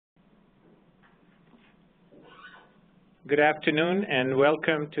Good afternoon and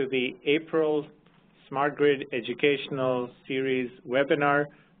welcome to the April Smart Grid Educational Series webinar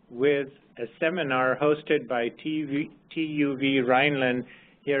with a seminar hosted by TÜV Rheinland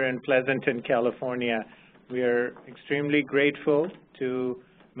here in Pleasanton, California. We are extremely grateful to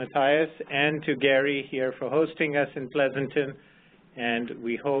Matthias and to Gary here for hosting us in Pleasanton, and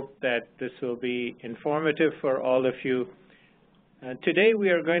we hope that this will be informative for all of you. Today we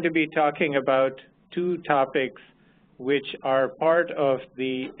are going to be talking about two topics which are part of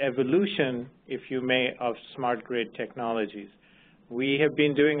the evolution, if you may, of smart grid technologies. We have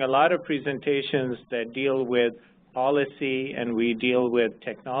been doing a lot of presentations that deal with policy and we deal with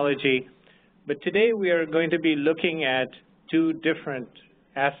technology, but today we are going to be looking at two different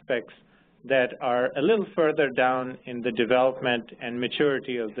aspects that are a little further down in the development and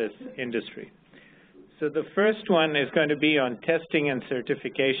maturity of this industry. So the first one is going to be on testing and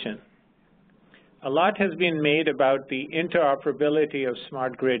certification. A lot has been made about the interoperability of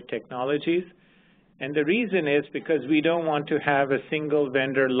smart grid technologies, and the reason is because we don't want to have a single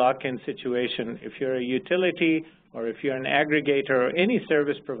vendor lock-in situation. If you're a utility or if you're an aggregator or any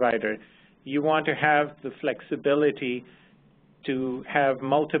service provider, you want to have the flexibility to have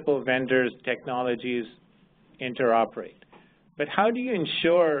multiple vendors' technologies interoperate. But how do you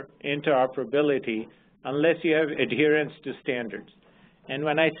ensure interoperability unless you have adherence to standards? And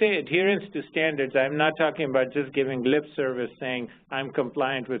when I say adherence to standards, I'm not talking about just giving lip service saying I'm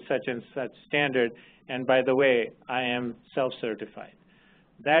compliant with such and such standard, and by the way, I am self-certified.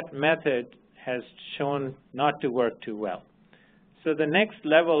 That method has shown not to work too well. So the next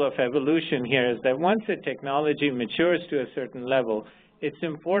level of evolution here is that once a technology matures to a certain level, it's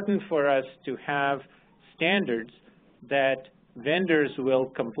important for us to have standards that vendors will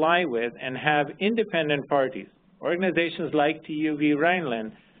comply with and have independent parties, organizations like TÜV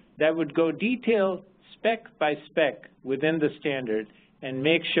Rheinland, that would go detail spec by spec within the standard and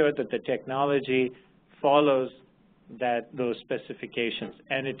make sure that the technology follows those specifications,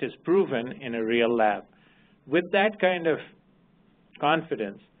 and it is proven in a real lab. With that kind of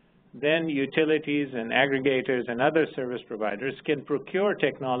confidence, then utilities and aggregators and other service providers can procure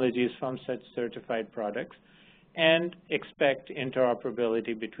technologies from such certified products and expect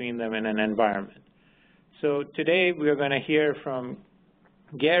interoperability between them in an environment. So today we are going to hear from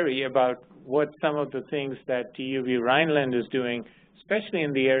Gary about what some of the things that TÜV Rheinland is doing, especially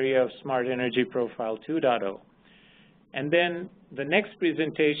in the area of Smart Energy Profile 2.0. And then the next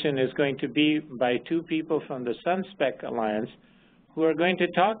presentation is going to be by two people from the SunSpec Alliance who are going to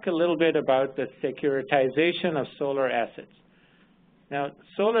talk a little bit about the securitization of solar assets. Now,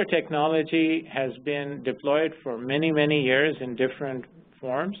 solar technology has been deployed for many, many years in different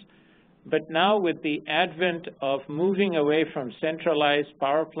forms. But now with the advent of moving away from centralized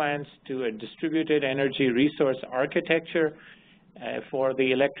power plants to a distributed energy resource architecture for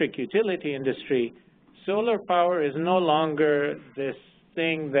the electric utility industry, solar power is no longer this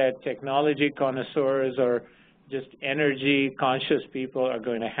thing that technology connoisseurs or just energy conscious people are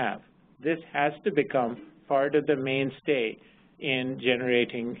going to have. This has to become part of the mainstay in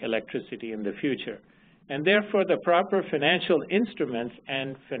generating electricity in the future. And therefore, the proper financial instruments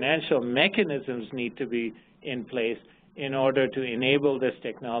and financial mechanisms need to be in place in order to enable this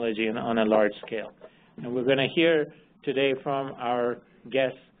technology on a large scale. And we're going to hear today from our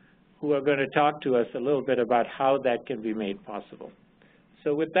guests who are going to talk to us a little bit about how that can be made possible.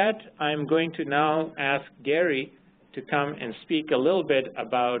 So with that, I'm going to now ask Gary to come and speak a little bit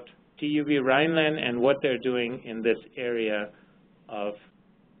about TÜV Rheinland and what they're doing in this area of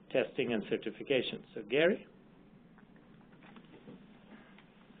testing and certification. So Gary?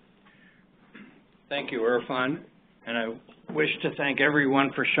 Thank you, Irfan. And I wish to thank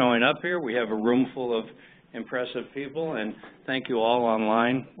everyone for showing up here. We have a room full of impressive people, and thank you all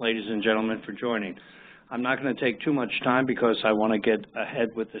online, ladies and gentlemen, for joining. I'm not going to take too much time because I want to get ahead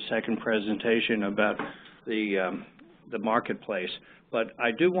with the second presentation about the marketplace. But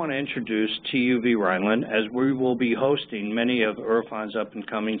I do want to introduce TÜV Rheinland, as we will be hosting many of Irfan's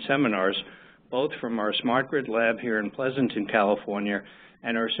up-and-coming seminars, both from our Smart Grid Lab here in Pleasanton, California,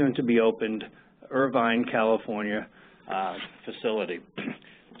 and our soon-to-be-opened Irvine, California facility.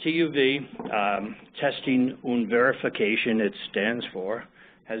 TÜV, Testing und Verification, it stands for,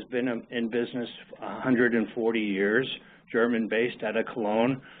 has been in business 140 years, German-based out of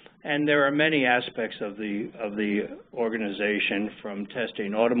Cologne. And there are many aspects of the organization, from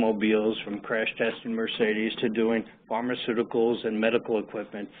testing automobiles, from crash testing Mercedes, to doing pharmaceuticals and medical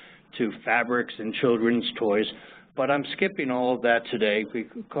equipment, to fabrics and children's toys. But I'm skipping all of that today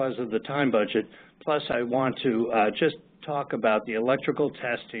because of the time budget. Plus, I want to just talk about the electrical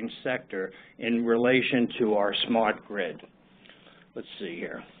testing sector in relation to our smart grid. Let's see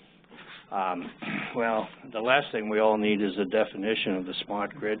here. Well, the last thing we all need is a definition of the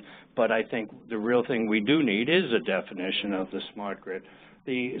smart grid, but I think the real thing we do need is a definition of the smart grid.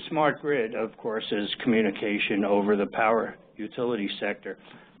 The smart grid, of course, is communication over the power utility sector.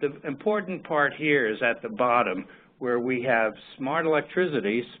 The important part here is at the bottom, where we have smart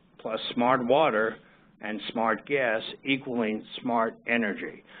electricity plus smart water and smart gas equaling smart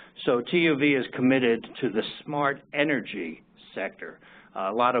energy. So TÜV is committed to the smart energy sector.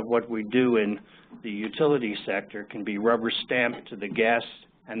 A lot of what we do in the utility sector can be rubber stamped to the gas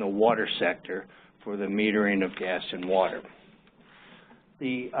and the water sector for the metering of gas and water.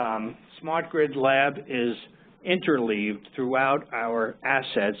 The Smart Grid Lab is interleaved throughout our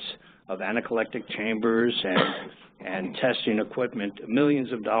assets of anacollectic chambers and testing equipment,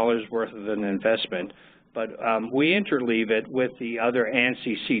 millions of dollars worth of an investment. But we interleave it with the other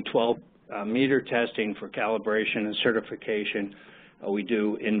ANSI C12 meter testing for calibration and certification. We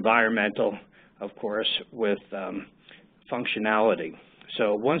do environmental, of course, with functionality.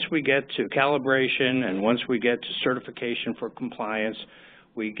 So once we get to calibration and once we get to certification for compliance,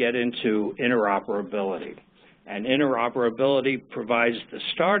 we get into interoperability. And interoperability provides the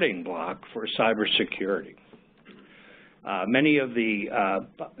starting block for cybersecurity. Many of the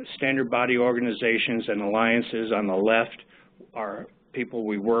standard body organizations and alliances on the left are people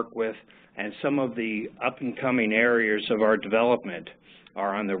we work with, and some of the up-and-coming areas of our development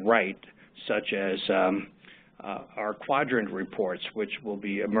are on the right, such as our quadrant reports, which will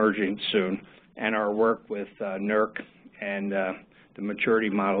be emerging soon, and our work with NERC and the maturity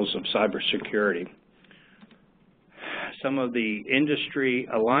models of cybersecurity. Some of the industry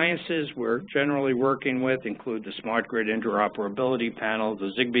alliances we're generally working with include the Smart Grid Interoperability Panel,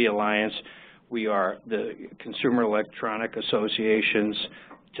 the Zigbee Alliance. We are the Consumer Electronic Association's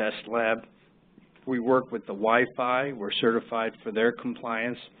test lab. We work with the Wi-Fi. We're certified for their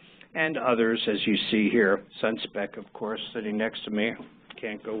compliance, and others, as you see here. SunSpec, of course, sitting next to me.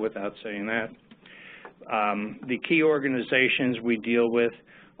 Can't go without saying that. The key organizations we deal with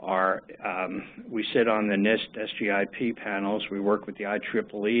are, we sit on the NIST SGIP panels. We work with the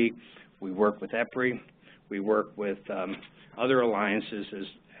IEEE. We work with EPRI. We work with other alliances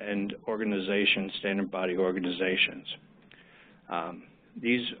and organizations, standard body organizations.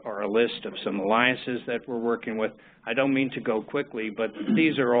 These are a list of some alliances that we're working with. I don't mean to go quickly, but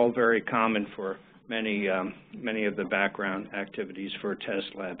these are all very common for many of the background activities for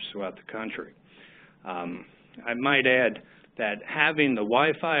test labs throughout the country. I might add that having the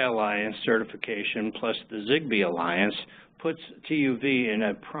Wi-Fi Alliance certification plus the Zigbee Alliance puts TÜV in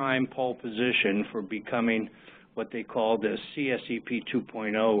a prime pole position for becoming what they call the CSEP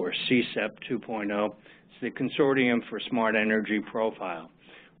 2.0 or CSEP 2.0. It's the Consortium for Smart Energy Profile,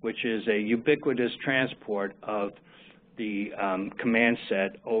 which is a ubiquitous transport of the command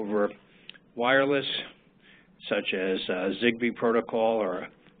set over wireless, such as Zigbee protocol or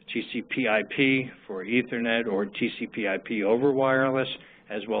TCP/IP for Ethernet or TCP/IP over wireless,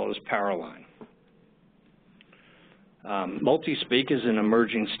 as well as Powerline. Multi-speak is an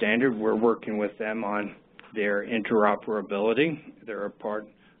emerging standard. We're working with them on their interoperability. They're a part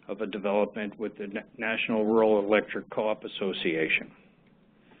of a development with the National Rural Electric Co-op Association.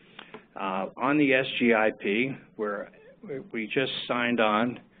 On the SGIP, we just signed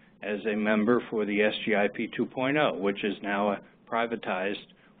on as a member for the SGIP 2.0, which is now a privatized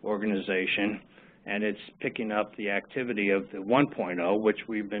organization, and it's picking up the activity of the 1.0, which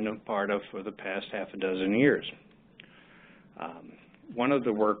we've been a part of for the past half a dozen years. One of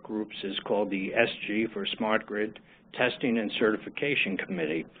the work groups is called the SG for Smart Grid Testing and Certification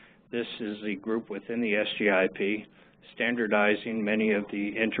Committee. This is the group within the SGIP standardizing many of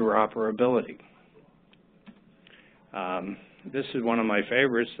the interoperability. This is one of my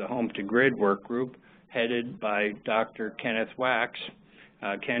favorites, the Home to Grid work group, headed by Dr. Kenneth Wax.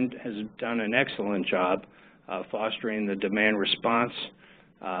 Ken has done an excellent job fostering the demand response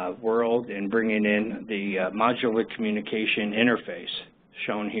world and bringing in the modular communication interface,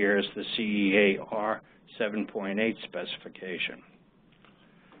 shown here as the CEA-R 7.8 specification.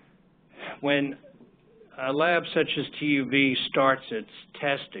 When a lab such as TÜV starts its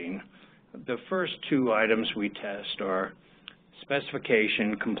testing, the first two items we test are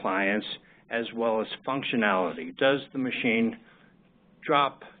specification compliance as well as functionality. Does the machine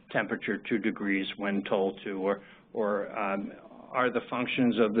drop temperature 2 degrees when told to, or are the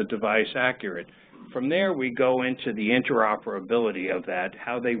functions of the device accurate? From there, we go into the interoperability of that,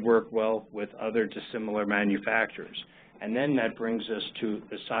 how they work well with other dissimilar manufacturers. And then that brings us to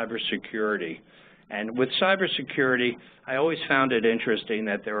the cybersecurity. And with cybersecurity, I always found it interesting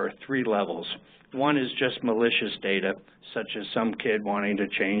that there are 3 levels. One is just malicious data, such as some kid wanting to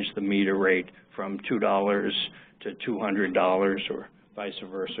change the meter rate from $2 to $200 or vice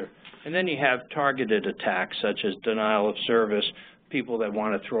versa. And then you have targeted attacks, such as denial of service, people that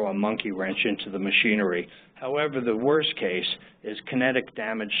want to throw a monkey wrench into the machinery. However, the worst case is kinetic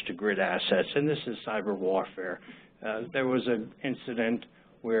damage to grid assets, and this is cyber warfare. There was an incident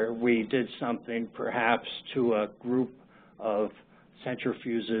where we did something perhaps to a group of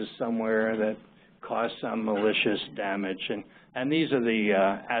centrifuges somewhere that caused some malicious damage. And these are the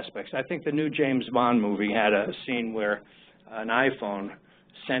aspects. I think the new James Bond movie had a scene where an iPhone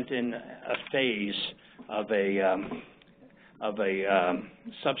sent in a phase of a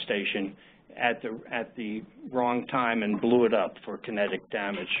substation at the wrong time and blew it up for kinetic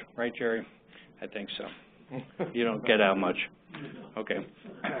damage. Right, Jerry? I think so. You don't get out much. Okay.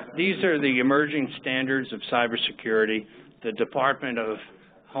 These are the emerging standards of cybersecurity. The Department of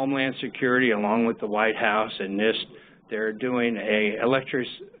Homeland Security, along with the White House and NIST, they're doing a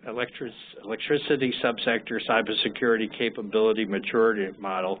electricity subsector cybersecurity capability maturity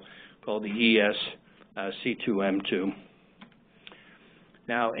model called the ES-C2M2.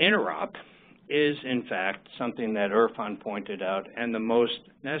 Now, interop is, in fact, something that Irfan pointed out, and the most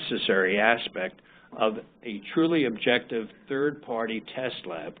necessary aspect of a truly objective third-party test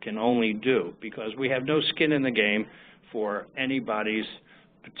lab can only do, because we have no skin in the game for anybody's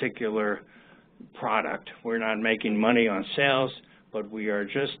particular product. We're not making money on sales, but we are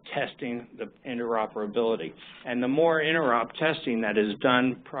just testing the interoperability. And the more interop testing that is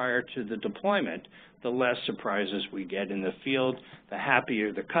done prior to the deployment, the less surprises we get in the field, the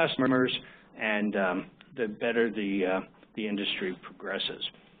happier the customers, and the better the industry progresses.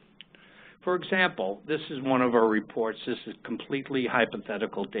 For example, this is one of our reports. This is completely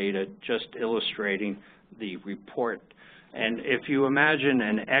hypothetical data, just illustrating the report. And if you imagine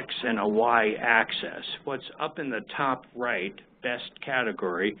an X and a Y axis, what's up in the top right, best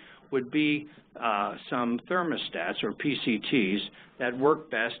category, would be some thermostats or PCTs that work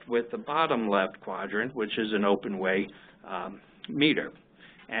best with the bottom left quadrant, which is an open way meter.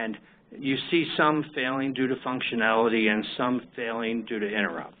 And you see some failing due to functionality and some failing due to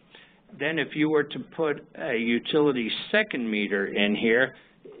interrupt. Then if you were to put a utility second meter in here,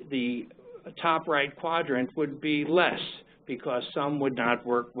 the top right quadrant would be less, because some would not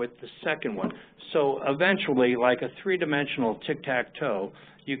work with the second one. So eventually, like a three-dimensional tic-tac-toe,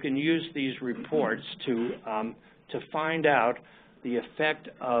 you can use these reports to find out the effect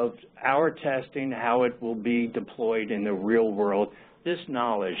of our testing, how it will be deployed in the real world. This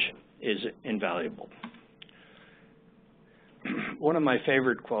knowledge is invaluable. One of my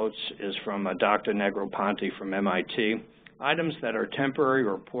favorite quotes is from Dr. Negroponte from MIT. Items that are temporary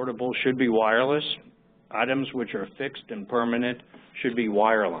or portable should be wireless. Items which are fixed and permanent should be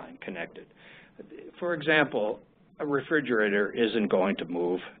wireline connected. For example, a refrigerator isn't going to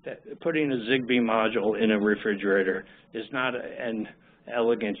move. Putting a Zigbee module in a refrigerator is not an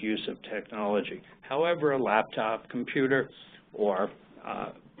elegant use of technology. However, a laptop, computer, or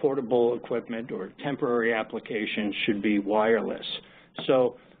portable equipment or temporary applications should be wireless.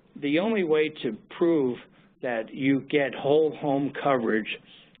 So the only way to prove that you get whole home coverage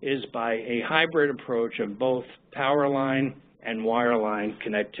is by a hybrid approach of both power line and wireline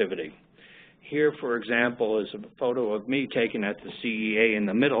connectivity. Here, for example, is a photo of me taken at the CEA in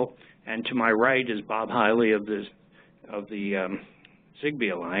the middle, and to my right is Bob Hiley of the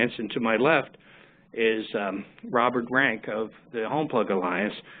Zigbee Alliance, and to my left is Robert Rank of the HomePlug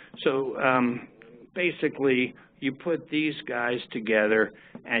Alliance. So basically, you put these guys together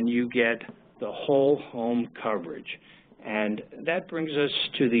and you get the whole home coverage. And that brings us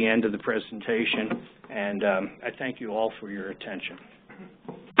to the end of the presentation, and I thank you all for your attention.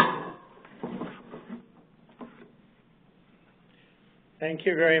 Thank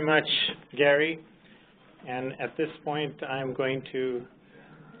you very much, Gary. And at this point, I'm going to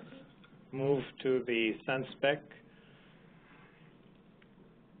move to the SunSpec.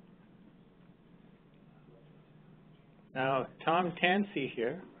 Now, Tom Tansy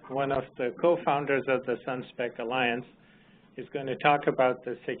here, one of the co-founders of the SunSpec Alliance, is going to talk about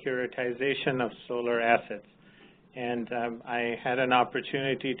the securitization of solar assets. And I had an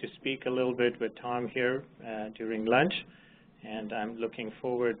opportunity to speak a little bit with Tom here during lunch, and I'm looking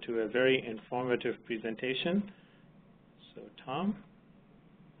forward to a very informative presentation. So, Tom?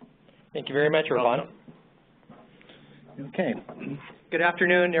 Thank you very much, Irfan. Okay. Good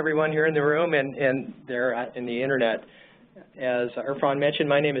afternoon, everyone here in the room and there in the internet. As Irfan mentioned,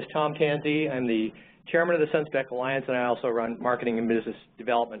 my name is Tom Tansy. I'm the chairman of the SunSpec Alliance, and I also run marketing and business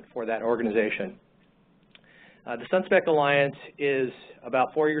development for that organization. The SunSpec Alliance is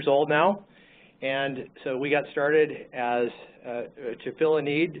about 4 years old now, and so we got started as to fill a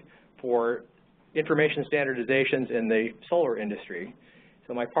need for information standardizations in the solar industry.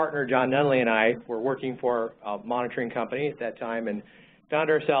 So my partner, John Nunneley, and I were working for a monitoring company at that time and found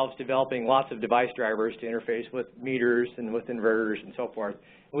ourselves developing lots of device drivers to interface with meters and with inverters and so forth.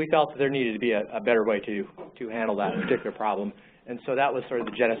 And we felt that there needed to be a better way to handle that particular problem. And so that was sort of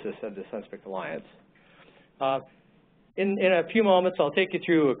the genesis of the SunSpec Alliance. In a few moments, I'll take you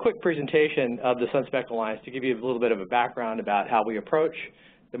through a quick presentation of the SunSpec Alliance to give you a little bit of a background about how we approach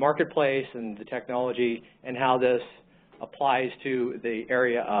the marketplace and the technology and how this applies to the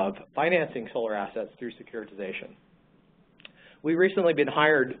area of financing solar assets through securitization. We've recently been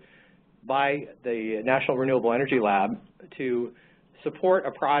hired by the National Renewable Energy Lab to support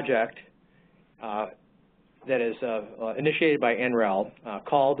a project that is initiated by NREL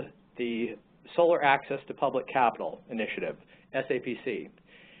called the Solar Access to Public Capital Initiative, SAPC.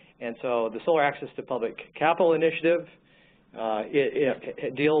 And so the Solar Access to Public Capital Initiative,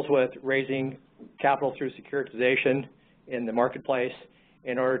 it deals with raising capital through securitization in the marketplace.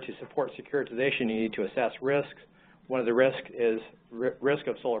 In order to support securitization, you need to assess risks. One of the risks is risk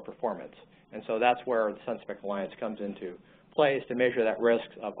of solar performance. And so that's where the SunSpec Alliance comes into place to measure that risk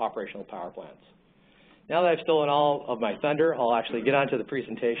of operational power plants. Now that I've stolen all of my thunder, I'll actually get onto the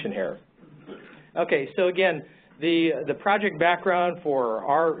presentation here. Okay, so again, the project background for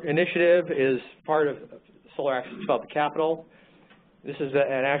our initiative is part of Solar Access to Public Capital. This is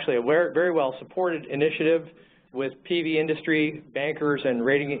actually a very well supported initiative with PV industry, bankers, and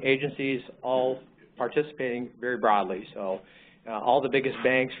rating agencies all participating very broadly. So all the biggest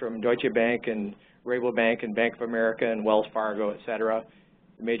banks from Deutsche Bank and Rabobank and Bank of America and Wells Fargo, et cetera,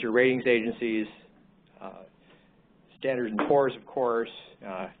 the major ratings agencies, Standard & Poor's, of course,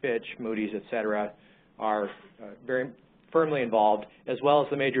 Fitch, Moody's, et cetera, are very firmly involved, as well as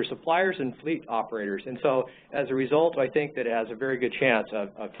the major suppliers and fleet operators. And so as a result, I think that it has a very good chance of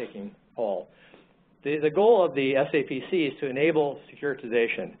taking hold. The goal of the SAPC is to enable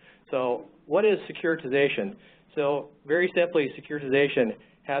securitization. So what is securitization? So very simply, securitization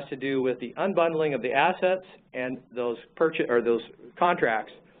has to do with the unbundling of the assets and those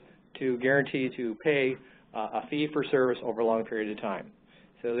contracts to guarantee to pay a fee for service over a long period of time.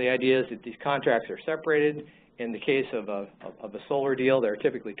 So the idea is that these contracts are separated. In the case of a solar deal, they're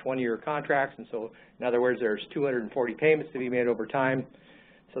typically 20-year contracts, and so in other words, there's 240 payments to be made over time.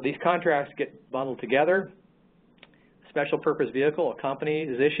 So these contracts get bundled together. A special purpose vehicle, a company,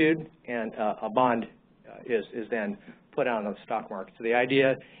 is issued, and a bond is then put out on the stock market. So the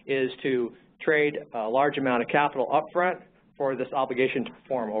idea is to trade a large amount of capital up front for this obligation to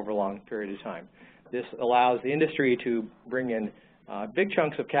perform over a long period of time. This allows the industry to bring in big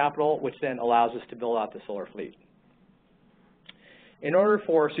chunks of capital, which then allows us to build out the solar fleet. In order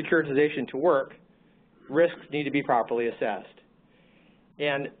for securitization to work, risks need to be properly assessed.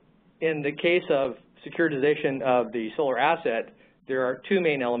 And in the case of securitization of the solar asset, there are two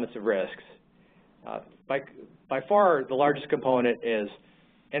main elements of risks. By far, the largest component is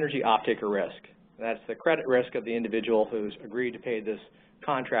energy off-taker risk. That's the credit risk of the individual who's agreed to pay this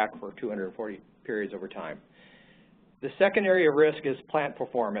contract for 240 periods over time. The second area of risk is plant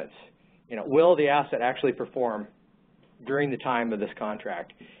performance. Will the asset actually perform during the time of this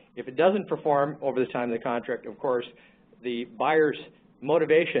contract? If it doesn't perform over the time of the contract, of course, the buyer's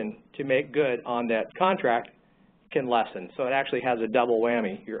motivation to make good on that contract can lessen. So it actually has a double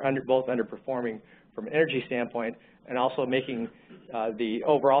whammy. You're both underperforming from an energy standpoint and also making the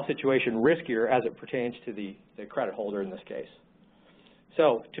overall situation riskier as it pertains to the credit holder in this case.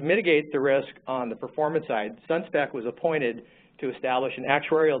 So to mitigate the risk on the performance side, SunSpec was appointed to establish an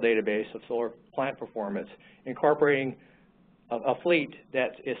actuarial database of solar plant performance, incorporating a fleet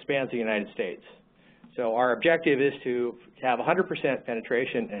that spans the United States. So our objective is to have 100%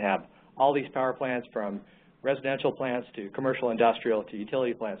 penetration and have all these power plants, from residential plants to commercial industrial to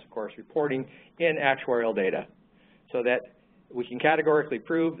utility plants, of course, reporting in actuarial data so that we can categorically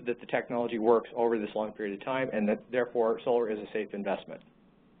prove that the technology works over this long period of time and that, therefore, solar is a safe investment.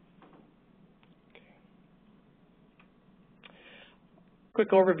 Okay.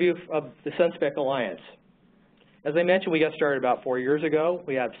 Quick overview of the SunSpec Alliance. As I mentioned, we got started about 4 years ago.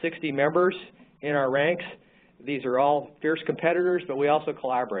 We have 60 members in our ranks. These are all fierce competitors, but we also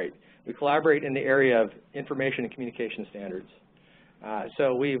collaborate. We collaborate in the area of information and communication standards.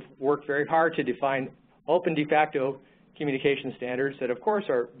 So we've worked very hard to define open de facto communication standards that, of course,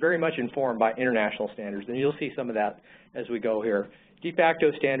 are very much informed by international standards, and you'll see some of that as we go here. De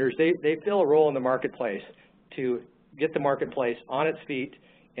facto standards, they fill a role in the marketplace to get the marketplace on its feet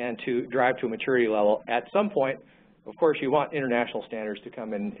and to drive to a maturity level. At some point, of course, you want international standards to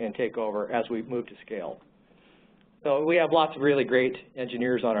come in and take over as we move to scale. So we have lots of really great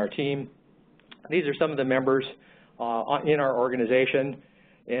engineers on our team. These are some of the members in our organization,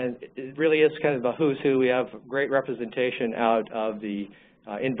 and it really is kind of a who's who. We have great representation out of the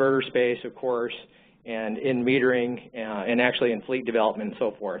inverter space, of course, and in metering, and actually in fleet development and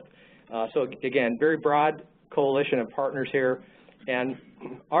so forth. So again, very broad coalition of partners here, and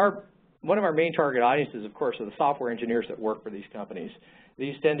one of our main target audiences, of course, are the software engineers that work for these companies.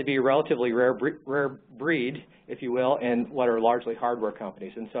 These tend to be relatively rare breed, if you will, in what are largely hardware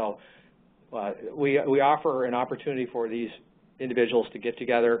companies. And so we offer an opportunity for these individuals to get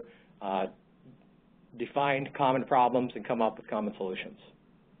together, define common problems, and come up with common solutions.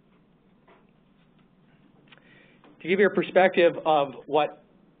 To give you a perspective of what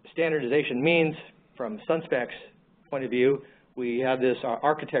standardization means from SunSpec's point of view, we have this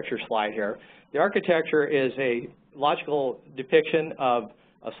architecture slide here. The architecture is a logical depiction of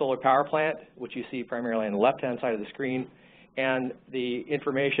a solar power plant, which you see primarily on the left-hand side of the screen, and the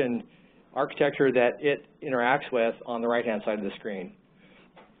information architecture that it interacts with on the right-hand side of the screen.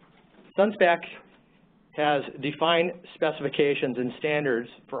 SunSpec has defined specifications and standards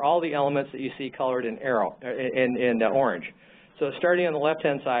for all the elements that you see colored in orange. So starting on the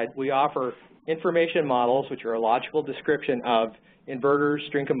left-hand side, we offer information models, which are a logical description of inverters,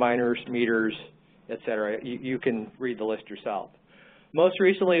 string combiners, meters, etc. You can read the list yourself. Most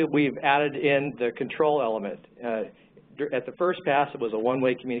recently, we've added in the control element. At the first pass, it was a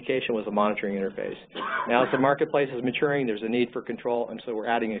one-way communication with a monitoring interface. Now, as the marketplace is maturing, there's a need for control, and so we're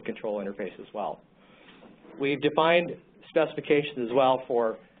adding a control interface as well. We've defined specifications as well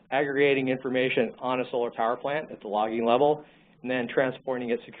for aggregating information on a solar power plant at the logging level, and then transporting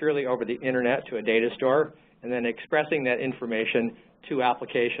it securely over the internet to a data store, and then expressing that information to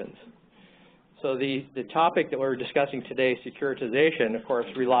applications. So the topic that we're discussing today, securitization, of course,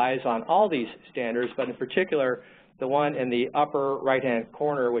 relies on all these standards, but in particular, the one in the upper right-hand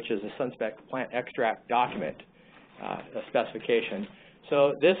corner, which is a SunSpec plant extract document, a specification.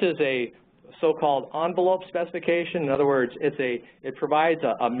 So this is a so-called envelope specification. In other words, it provides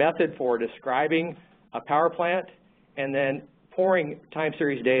a method for describing a power plant and then pouring time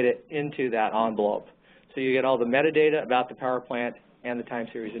series data into that envelope. So you get all the metadata about the power plant and the time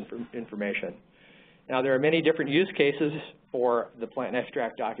series information. Now, there are many different use cases for the plant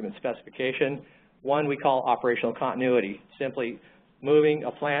extract document specification. One we call operational continuity, simply moving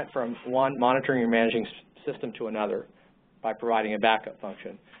a plant from one monitoring and managing system to another by providing a backup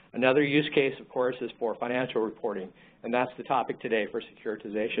function. Another use case, of course, is for financial reporting, and that's the topic today for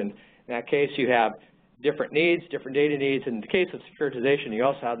securitization. In that case, you have different needs, different data needs. In the case of securitization, you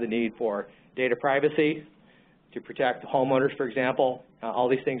also have the need for data privacy to protect homeowners, for example. All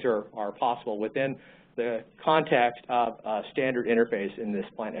these things are possible within the context of a standard interface in this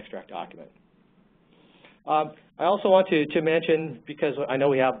plant extract document. I also want to mention, because I know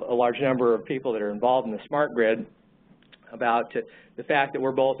we have a large number of people that are involved in the smart grid, about the fact that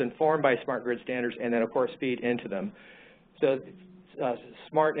we're both informed by smart grid standards and then, of course, feed into them. So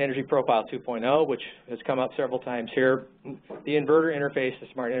Smart Energy Profile 2.0, which has come up several times here, the inverter interface to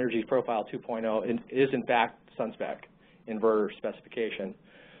Smart Energy Profile 2.0 is, in fact, SunSpec inverter specification.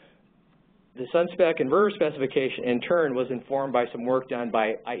 The SunSpec inverter specification, in turn, was informed by some work done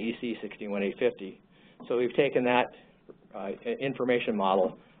by IEC 61850. So we've taken that information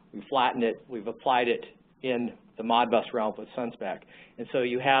model, we've flattened it, we've applied it in the Modbus realm with SunSpec. And so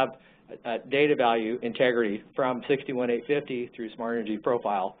you have data value integrity from 61850 through Smart Energy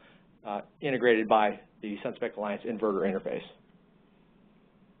Profile integrated by the SunSpec Alliance inverter interface.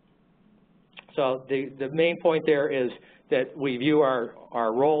 So the main point there is that we view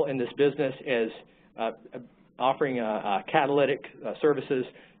our role in this business as offering catalytic services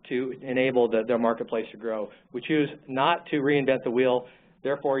to enable the marketplace to grow. We choose not to reinvent the wheel.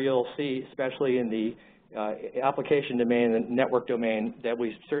 Therefore, you'll see, especially in the application domain and network domain, that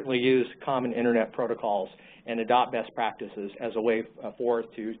we certainly use common internet protocols and adopt best practices as a way forward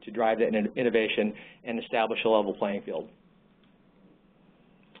to drive that innovation and establish a level playing field.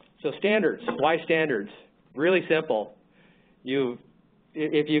 So standards. Why standards? Really simple.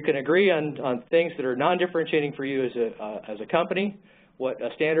 If you can agree on things that are non-differentiating for you as a company, what a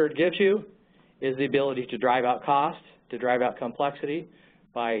standard gives you is the ability to drive out cost, to drive out complexity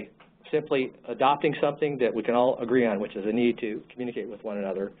by simply adopting something that we can all agree on, which is a need to communicate with one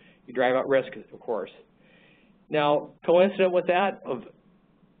another. You drive out risk, of course. Now, coincident with that, of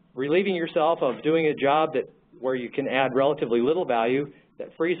relieving yourself of doing a job where you can add relatively little value, that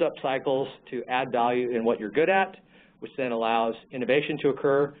frees up cycles to add value in what you're good at, which then allows innovation to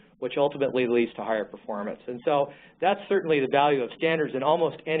occur, which ultimately leads to higher performance. And so that's certainly the value of standards in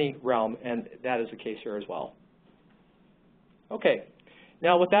almost any realm, and that is the case here as well. Okay,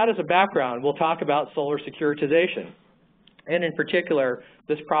 now with that as a background, we'll talk about solar securitization, and in particular,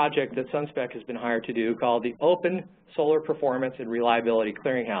 this project that SunSpec has been hired to do called the Open Solar Performance and Reliability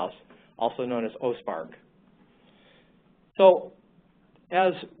Clearinghouse, also known as OSPARC. So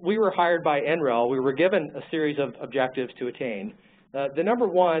as we were hired by NREL, we were given a series of objectives to attain. The number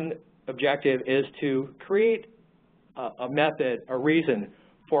one objective is to create a method, a reason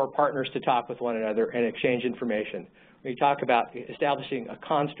for partners to talk with one another and exchange information. We talk about establishing a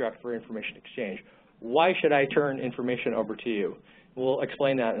construct for information exchange. Why should I turn information over to you? We'll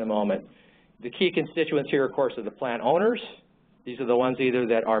explain that in a moment. The key constituents here, of course, are the plant owners. These are the ones either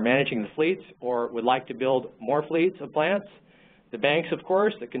that are managing the fleets or would like to build more fleets of plants. The banks, of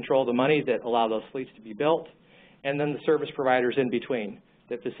course, that control the money that allow those fleets to be built. And then the service providers in between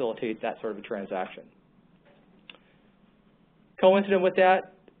that facilitate that sort of a transaction. Coincident with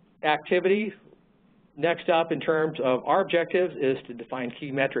that activity, next up in terms of our objectives is to define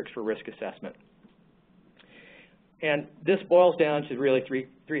key metrics for risk assessment. And this boils down to really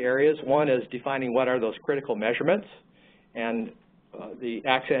three areas. One is defining what are those critical measurements, and the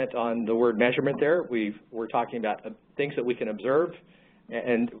accent on the word measurement there, we're talking about things that we can observe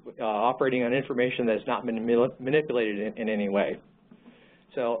and operating on information that has not been manipulated in any way.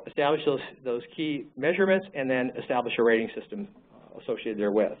 So establish those key measurements and then establish a rating system associated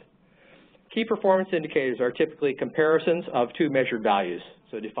therewith. Key performance indicators are typically comparisons of two measured values.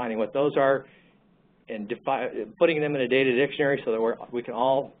 So defining what those are and putting them in a data dictionary so that we can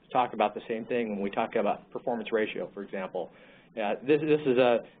all talk about the same thing when we talk about performance ratio, for example. This is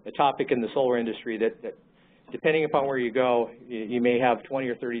a topic in the solar industry that depending upon where you go, you may have 20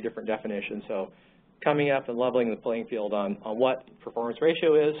 or 30 different definitions. So coming up and leveling the playing field on what performance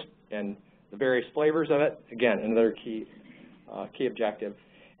ratio is and the various flavors of it, again, another key objective.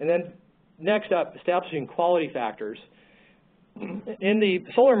 And then next up, establishing quality factors. In the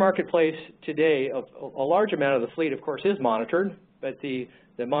solar marketplace today, a large amount of the fleet, of course, is monitored, but the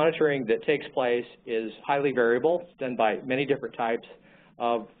monitoring that takes place is highly variable. It's done by many different types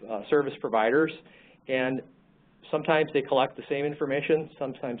of service providers, and sometimes they collect the same information,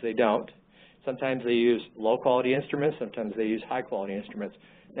 sometimes they don't. Sometimes they use low-quality instruments, sometimes they use high-quality instruments.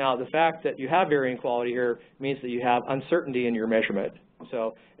 Now, the fact that you have varying quality here means that you have uncertainty in your measurement.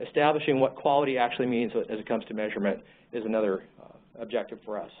 So establishing what quality actually means as it comes to measurement is another objective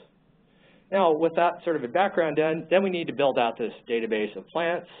for us. Now, with that sort of a background done, then we need to build out this database of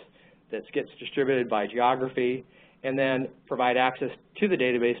plants that gets distributed by geography, and then provide access to the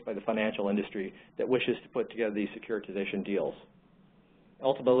database by the financial industry that wishes to put together these securitization deals.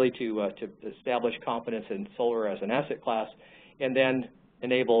 Ultimately, to establish confidence in solar as an asset class, and then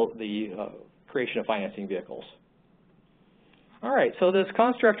enable the creation of financing vehicles. All right, so this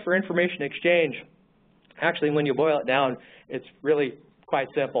construct for information exchange, actually, when you boil it down, it's really quite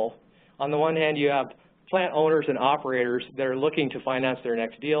simple. On the one hand, you have plant owners and operators that are looking to finance their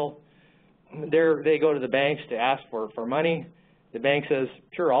next deal. They go to the banks to ask for money. The bank says,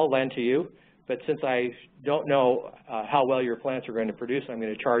 sure, I'll lend to you, but since I don't know how well your plants are going to produce, I'm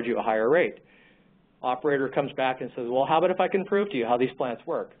going to charge you a higher rate. Operator comes back and says, well, how about if I can prove to you how these plants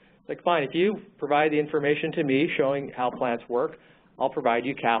work? It's like, fine, if you provide the information to me showing how plants work, I'll provide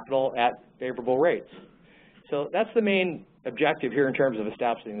you capital at favorable rates. So that's the main objective here in terms of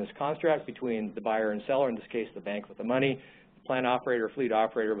establishing this construct between the buyer and seller, in this case the bank with the money, the plant operator, fleet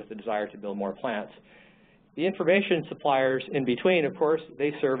operator with the desire to build more plants. The information suppliers in between, of course,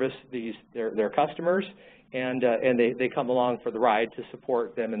 they service their customers, and they come along for the ride to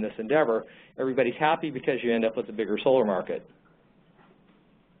support them in this endeavor. Everybody's happy because you end up with a bigger solar market.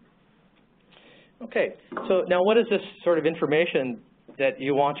 Okay, so now what is this sort of information that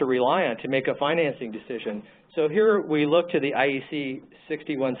you want to rely on to make a financing decision? So here we look to the IEC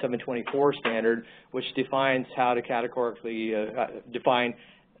 61724 standard, which defines how to categorically define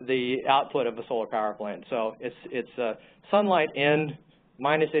the output of a solar power plant. So it's sunlight in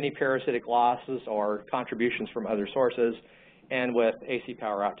minus any parasitic losses or contributions from other sources, and with AC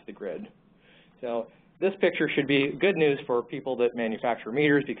power out to the grid. So this picture should be good news for people that manufacture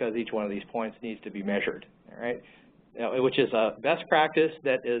meters, because each one of these points needs to be measured, all right? Which is a best practice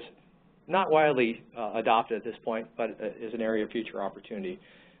that is not widely adopted at this point, but is an area of future opportunity.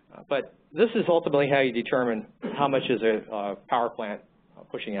 But this is ultimately how you determine how much is a power plant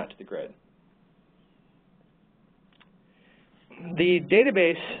pushing out to the grid. The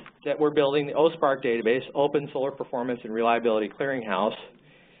database that we're building, the OSPARC database, Open Solar Performance and Reliability Clearinghouse,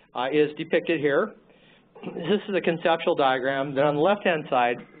 is depicted here. This is a conceptual diagram. Then on the left-hand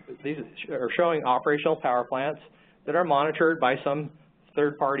side, these are showing operational power plants that are monitored by some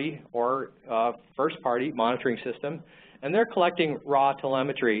third-party or first-party monitoring system, and they're collecting raw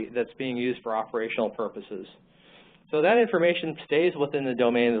telemetry that's being used for operational purposes. So that information stays within the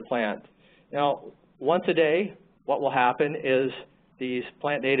domain of the plant. Now, once a day, what will happen is these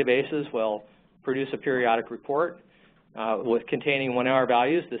plant databases will produce a periodic report with containing 1-hour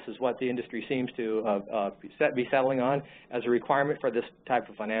values. This is what the industry seems to be settling on as a requirement for this type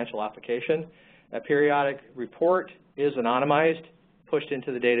of financial application. That periodic report is anonymized, pushed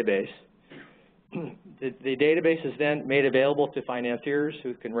into the database. The database is then made available to financiers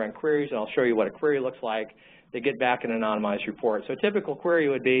who can run queries, and I'll show you what a query looks like. They get back an anonymized report. So a typical query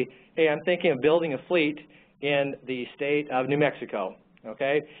would be, hey, I'm thinking of building a fleet in the state of New Mexico,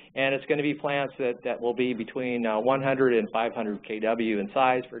 okay? And it's going to be plants that will be between 100 and 500 kW in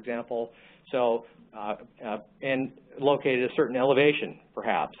size, for example. So, and located at a certain elevation,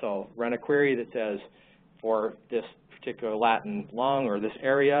 perhaps. So run a query that says, for this particular Latin lung or this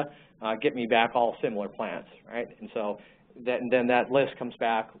area, get me back all similar plants, right? And so then that list comes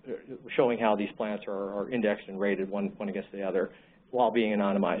back showing how these plants are indexed and rated one against the other while being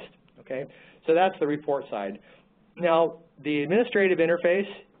anonymized, okay? So that's the report side. Now, the administrative interface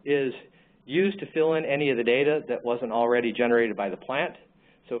is used to fill in any of the data that wasn't already generated by the plant.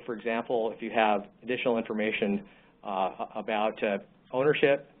 So, for example, if you have additional information about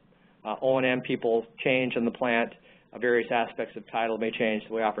ownership, O&M people change in the plant, various aspects of title may change,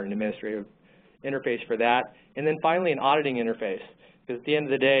 so we offer an administrative interface for that. And then finally, an auditing interface, because at the end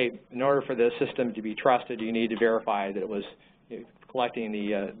of the day, in order for the system to be trusted, you need to verify that it was collecting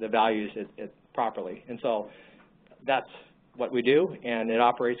the values properly. And so that's what we do, and it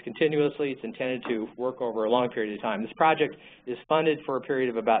operates continuously. It's intended to work over a long period of time. This project is funded for a period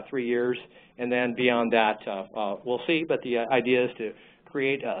of about 3 years, and then beyond that, we'll see, but the idea is to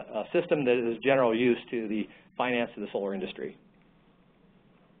create a system that is general use to the finance of the solar industry.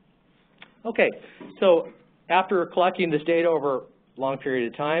 Okay, so after collecting this data over a long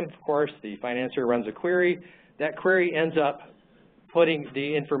period of time, of course, the financier runs a query. That query ends up putting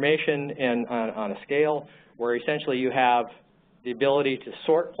the information on a scale where essentially you have the ability to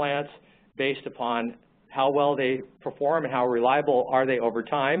sort plants based upon how well they perform and how reliable are they over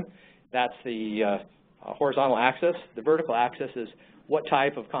time. That's the horizontal axis. The vertical axis is what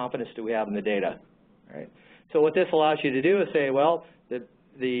type of confidence do we have in the data, right? So what this allows you to do is say, well,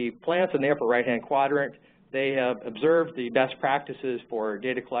 the plants in the upper right-hand quadrant, they have observed the best practices for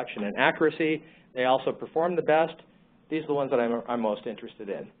data collection and accuracy. They also perform the best. These are the ones that I'm most interested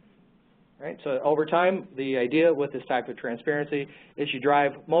in. Right? So over time, the idea with this type of transparency is you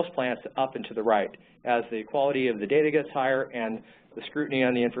drive most plants up and to the right. As the quality of the data gets higher and the scrutiny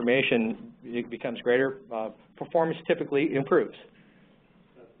on the information becomes greater, performance typically improves.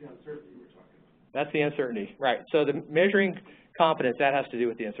 That's the uncertainty we're talking about. That's the uncertainty, right. So the measuring confidence, that has to do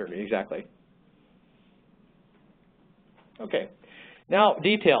with the uncertainty, exactly. Okay. Now,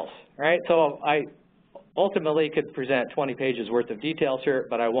 details, right? So I ultimately could present 20 pages worth of details here,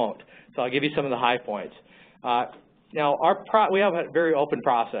 but I won't. So I'll give you some of the high points. Now, we have a very open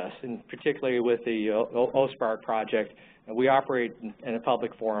process, and particularly with the OSPARC project, we operate in a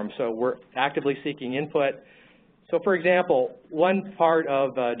public forum, so we're actively seeking input. So, for example, one part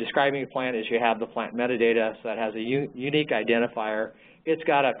of describing a plant is you have the plant metadata, so that has a unique identifier. It's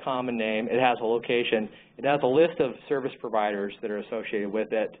got a common name. It has a location. It has a list of service providers that are associated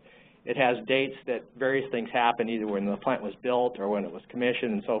with it. It has dates that various things happen, either when the plant was built or when it was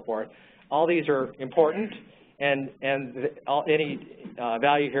commissioned and so forth. All these are important, and any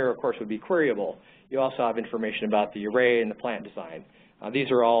value here, of course, would be queryable. You also have information about the array and the plant design.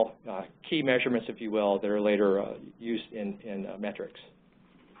 These are all key measurements, if you will, that are later used in metrics.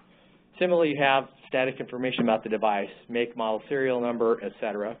 Similarly, you have static information about the device, make, model, serial number, et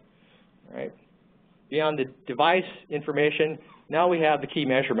cetera. Right? Beyond the device information, now we have the key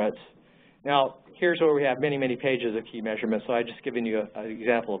measurements. Now, here's where we have many, many pages of key measurements, so I've just given you an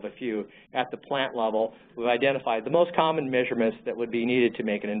example of a few. At the plant level, we've identified the most common measurements that would be needed to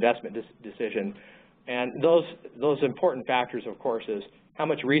make an investment decision. And those important factors, of course, is how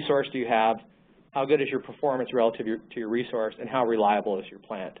much resource do you have, how good is your performance relative to your resource, and how reliable is your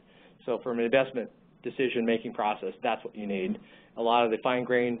plant. So from an investment decision-making process, that's what you need. A lot of the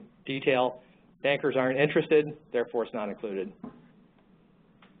fine-grained detail, bankers aren't interested, therefore it's not included.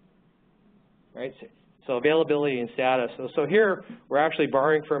 Right? So availability and status. So here we're actually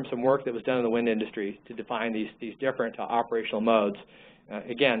borrowing from some work that was done in the wind industry to define these different operational modes.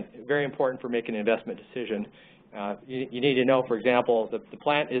 Again, very important for making an investment decision. You need to know, for example, the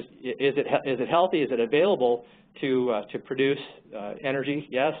plant is it healthy? Is it available to produce energy?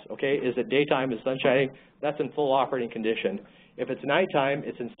 Yes. Okay. Is it daytime? Is sun shining? That's in full operating condition. If it's nighttime,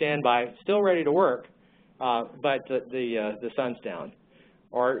 it's in standby, still ready to work, but the sun's down.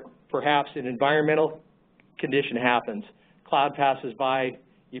 Or perhaps an environmental condition happens. Cloud passes by,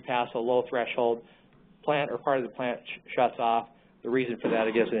 you pass a low threshold, plant or part of the plant shuts off. The reason for that,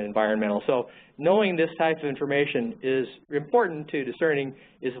 I guess, is environmental. So knowing this type of information is important to discerning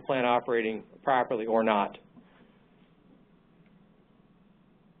is the plant operating properly or not.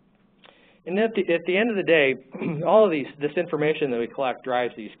 And at the end of the day, all of this information that we collect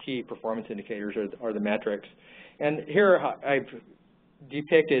drives these key performance indicators or the metrics. And here I've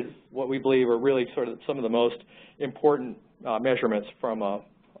depicted what we believe are really sort of some of the most important measurements from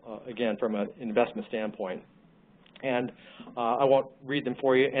again, from an investment standpoint. And I won't read them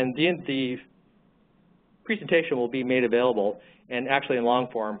for you. And the presentation will be made available and actually in long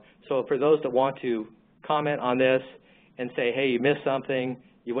form. So for those that want to comment on this and say, hey, you missed something,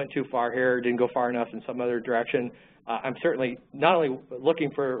 you went too far here, didn't go far enough in some other direction, I'm certainly not only looking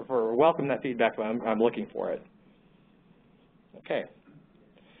for welcome that feedback, but I'm looking for it. Okay.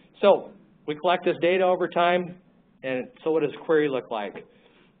 So we collect this data over time, and so what does a query look like?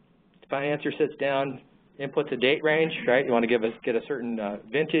 The financier sits down, inputs a date range, right? You want to get a certain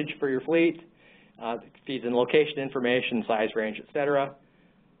vintage for your fleet, feeds in location information, size range, etc.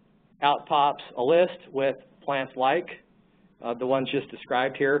 Out pops a list with plants like the ones just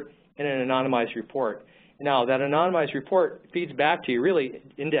described here in an anonymized report. Now, that anonymized report feeds back to you really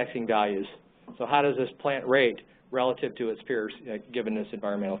indexing values. So how does this plant rate relative to its peers given its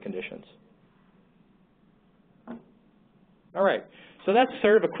environmental conditions? All right, so that's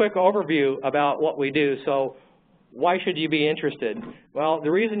sort of a quick overview about what we do. So why should you be interested? Well,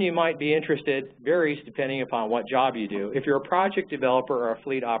 the reason you might be interested varies depending upon what job you do. If you're a project developer or a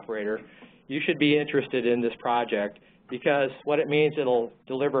fleet operator, you should be interested in this project because what it means, it'll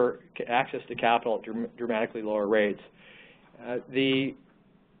deliver access to capital at dramatically lower rates. The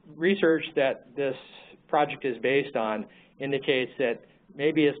research that this project is based on indicates that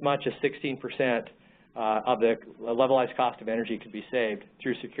maybe as much as 16% of the levelized cost of energy could be saved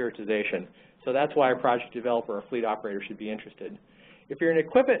through securitization. So that's why a project developer or fleet operator should be interested. If you're an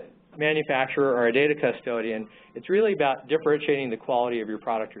equipment manufacturer or a data custodian, it's really about differentiating the quality of your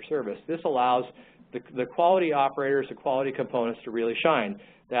product or service. This allows the quality operators, the quality components to really shine.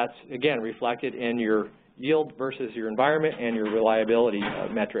 That's, again, reflected in your yield versus your environment and your reliability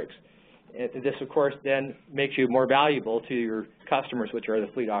metrics. And this, of course, then makes you more valuable to your customers, which are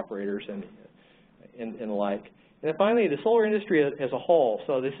the fleet operators and the like. And then finally, the solar industry as a whole.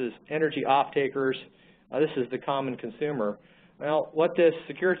 So this is energy off-takers. This is the common consumer. Well, what this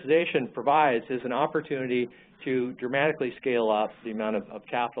securitization provides is an opportunity to dramatically scale up the amount of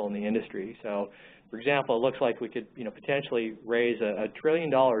capital in the industry. So, for example, it looks like we could potentially raise $1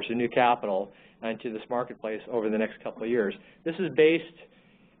 trillion in new capital into this marketplace over the next couple of years. This is based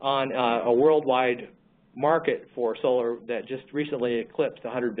on a worldwide market for solar that just recently eclipsed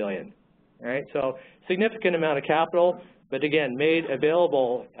 $100 billion. All right, so significant amount of capital, but again, made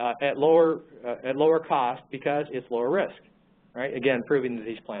available at lower cost because it's lower risk. Right, again, proving that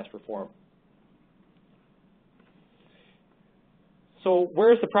these plants perform. So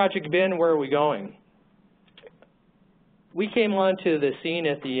where's the project been? Where are we going? We came onto the scene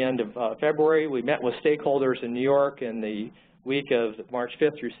at the end of February. We met with stakeholders in New York in the week of March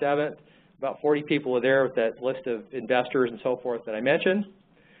 5th through 7th. About 40 people were there with that list of investors and so forth that I mentioned.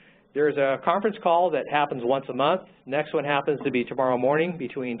 There's a conference call that happens once a month. Next one happens to be tomorrow morning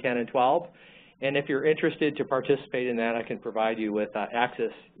between 10 and 12. And if you're interested to participate in that, I can provide you with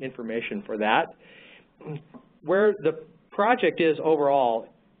access information for that. Where the project is overall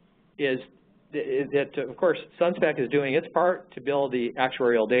is that, of course, SunSpec is doing its part to build the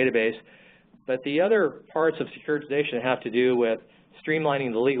actuarial database, but the other parts of securitization have to do with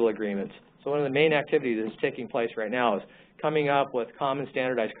streamlining the legal agreements. So one of the main activities that's taking place right now is coming up with common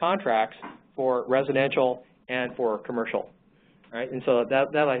standardized contracts for residential and for commercial. Right? And so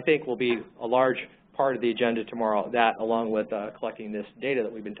that I think will be a large part of the agenda tomorrow, that along with collecting this data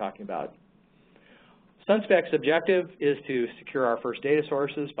that we've been talking about. SunSpec's objective is to secure our first data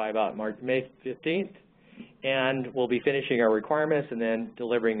sources by about May 15th, and we'll be finishing our requirements and then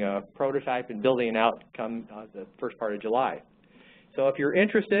delivering a prototype and building it out come the first part of July. So if you're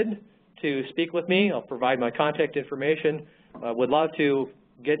interested to speak with me, I'll provide my contact information. Would love to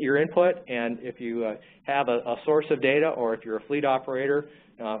get your input, and if you have a source of data or if you're a fleet operator,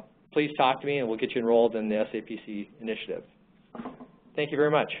 please talk to me and we'll get you enrolled in the SAPC initiative. Thank you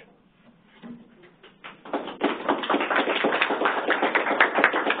very much.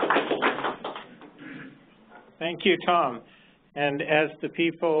 Thank you, Tom. And as the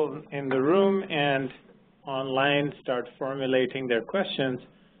people in the room and online start formulating their questions,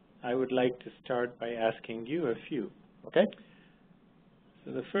 I would like to start by asking you a few. Okay.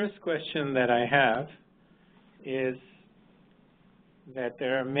 So the first question that I have is that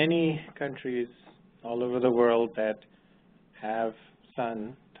there are many countries all over the world that have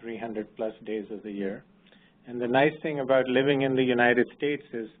sun 300+ days of the year. And the nice thing about living in the United States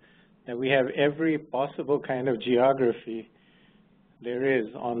is that we have every possible kind of geography there is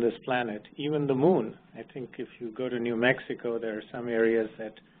on this planet, even the moon. I think if you go to New Mexico, there are some areas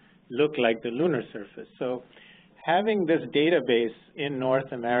that look like the lunar surface. So having this database in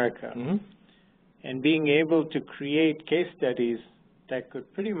North America and being able to create case studies that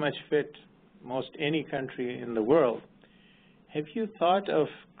could pretty much fit most any country in the world, have you thought of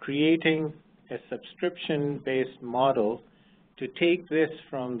creating a subscription-based model to take this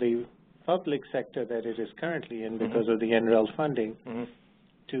from the public sector that it is currently in because of the NREL funding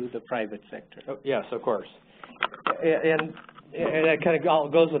to the private sector? Oh, yes, of course. And that kind of all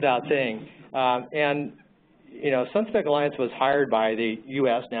goes without saying. And, you know, SunSpec Alliance was hired by the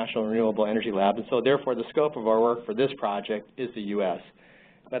U.S. National Renewable Energy Lab, and so therefore the scope of our work for this project is the U.S.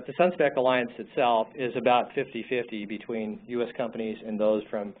 But the SunSpec Alliance itself is about 50-50 between U.S. companies and those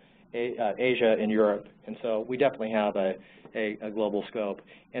from Asia and Europe. And so we definitely have a global scope.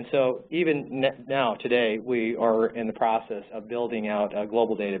 And so even now, today, we are in the process of building out a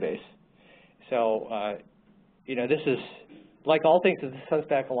global database. So, you know, this is, like all things that the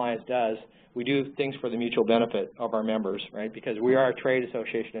SunSpec Alliance does, we do things for the mutual benefit of our members, right? Because we are a trade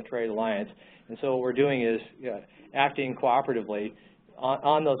association, a trade alliance. And so what we're doing is acting cooperatively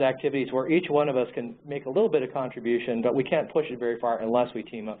on those activities where each one of us can make a little bit of contribution, but we can't push it very far unless we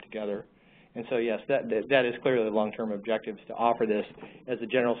team up together. And so, yes, that is clearly the long-term objective, is to offer this as a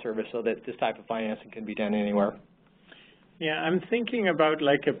general service so that this type of financing can be done anywhere. Yeah, I'm thinking about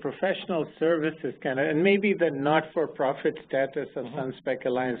like a professional services kind of, and maybe the not-for-profit status of SunSpec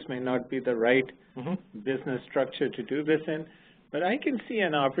Alliance may not be the right business structure to do this in, but I can see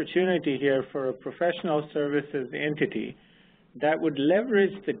an opportunity here for a professional services entity that would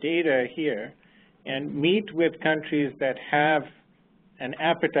leverage the data here and meet with countries that have an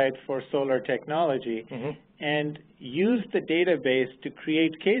appetite for solar technology and use the database to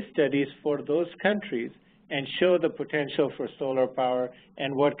create case studies for those countries and show the potential for solar power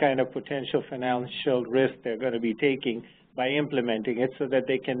and what kind of potential financial risk they're going to be taking by implementing it so that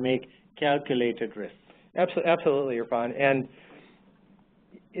they can make calculated risks. Absolutely, Irfan. And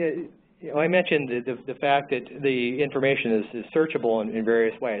you know, I mentioned the fact that the information is searchable in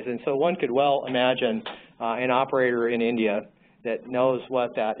various ways. And so one could well imagine an operator in India that knows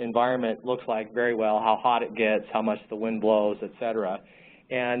what that environment looks like very well, how hot it gets, how much the wind blows, et cetera,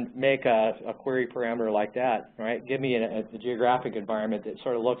 and make a query parameter like that, right? Give me a geographic environment that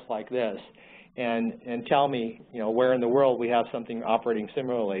sort of looks like this, and tell me, you know, where in the world we have something operating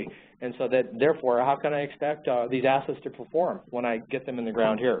similarly. And so that, therefore, how can I expect these assets to perform when I get them in the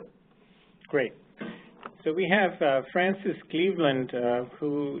ground here? Great. So we have Francis Cleveland,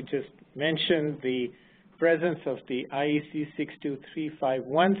 who just mentioned the presence of the IEC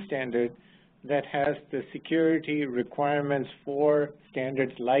 62351 standard that has the security requirements for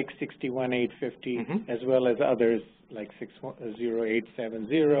standards like 61850 as well as others like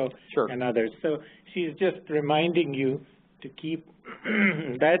 60870 and others. So she's just reminding you to keep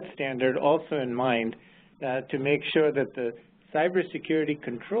that standard also in mind to make sure that the cybersecurity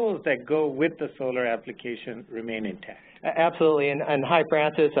controls that go with the solar application remain intact. Absolutely, and hi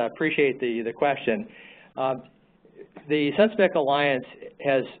Francis, I appreciate the question. The SunSpec Alliance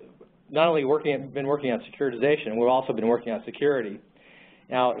has not only been working on securitization, we've also been working on security.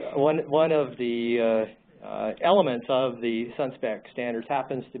 Now, one of the elements of the SunSpec standards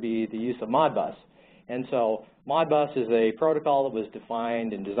happens to be the use of Modbus. And so Modbus is a protocol that was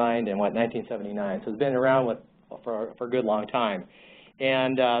defined and designed in, 1979. So it's been around for a good long time.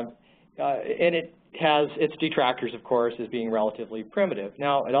 And it has its detractors, of course, as being relatively primitive.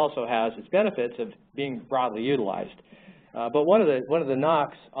 Now, it also has its benefits of being broadly utilized. But one of the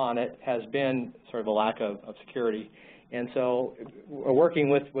knocks on it has been sort of a lack of security. And so working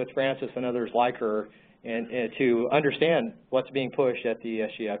with Francis and others like her and to understand what's being pushed at the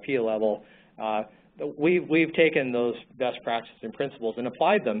SGIP level, we've taken those best practices and principles and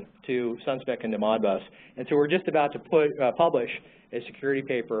applied them to SunSpec and to Modbus. And so we're just about to publish a security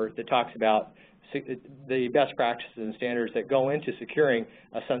paper that talks about the best practices and standards that go into securing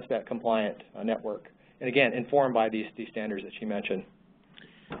a SunSpec compliant network. And again, informed by these standards that she mentioned.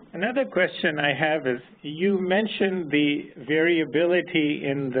 Another question I have is, you mentioned the variability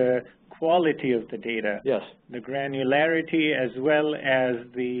in the quality of the data. Yes. The granularity as well as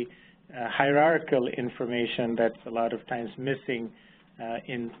the hierarchical information that's a lot of times missing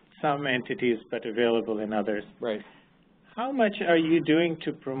in some entities but available in others. Right. How much are you doing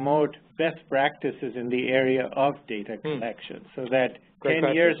to promote best practices in the area of data collection so that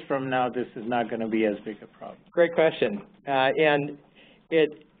 10 years from now this is not going to be as big a problem? Great question. And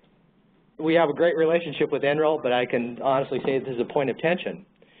we have a great relationship with NREL, but I can honestly say this is a point of tension,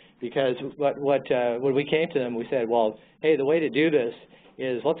 because when we came to them, we said, well, hey, the way to do this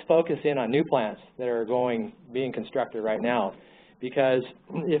is let's focus in on new plants that are being constructed right now, because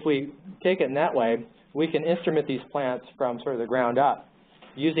if we take it in that way, we can instrument these plants from sort of the ground up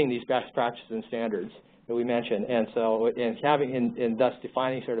using these best practices and standards that we mentioned, and so and thus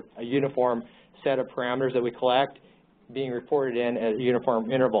defining sort of a uniform set of parameters that we collect being reported in at a uniform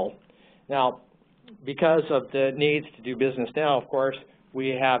interval. Now, because of the needs to do business now, of course, we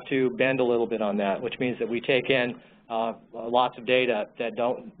have to bend a little bit on that, which means that we take in lots of data that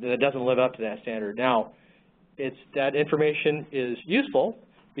doesn't live up to that standard. Now, that information is useful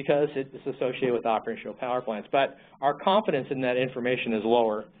because it's associated with operational power plants, but our confidence in that information is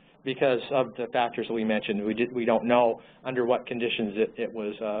lower because of the factors that we mentioned. We don't know under what conditions it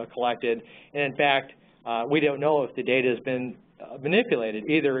was collected, and in fact, we don't know if the data has been manipulated,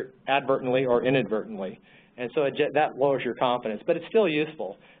 either advertently or inadvertently. And so that lowers your confidence, but it's still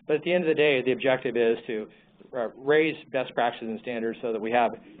useful. But at the end of the day, the objective is to raise best practices and standards so that we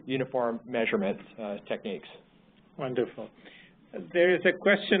have uniform measurement techniques. Wonderful. There is a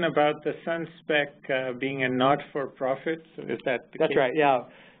question about the SunSpec being a not-for-profit. So is that the case? That's right, yeah.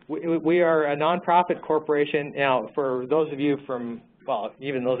 We are a nonprofit corporation. Now, for those of you from, well,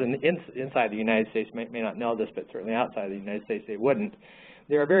 even those inside the United States may not know this, but certainly outside the United States they wouldn't.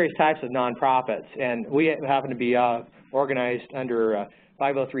 There are various types of nonprofits, and we happen to be organized under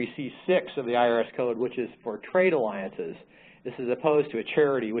 503c6 of the IRS code, which is for trade alliances. This is opposed to a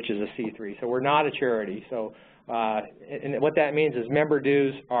charity, which is a C3. So we're not a charity. So, and what that means is member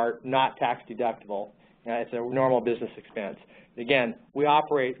dues are not tax deductible. It's a normal business expense. Again, we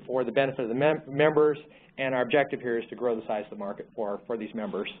operate for the benefit of the members, and our objective here is to grow the size of the market for these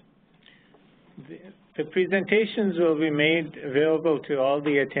members. The presentations will be made available to all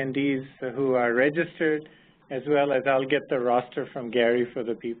the attendees who are registered, as well as I'll get the roster from Gary for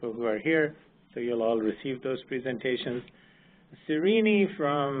the people who are here, so you'll all receive those presentations. Sirini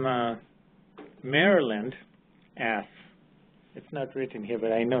from Maryland asks, it's not written here,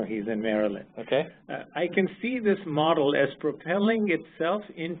 but I know he's in Maryland. Okay. I can see this model as propelling itself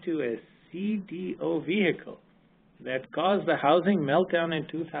into a CDO vehicle that caused the housing meltdown in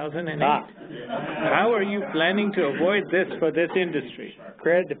 2008. How are you planning to avoid this for this industry?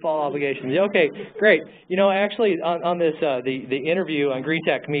 Credit default obligations. Okay, great. You know, actually, on this, the interview on Green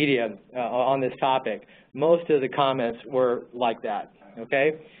Tech Media on this topic, most of the comments were like that.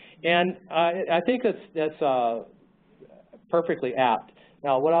 Okay, and I think that's perfectly apt.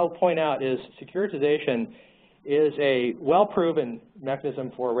 Now, what I'll point out is securitization is a well-proven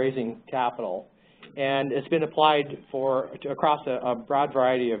mechanism for raising capital, and it's been applied across a broad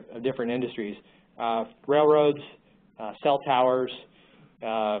variety of different industries, railroads, cell towers,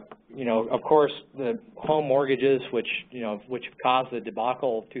 you know, of course, the home mortgages, which caused the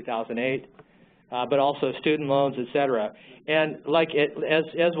debacle of 2008, but also student loans, et cetera. And like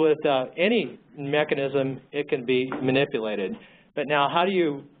as with any mechanism, it can be manipulated. But now, how do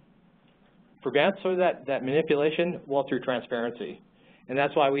you prevent sort of that manipulation? Well, through transparency, and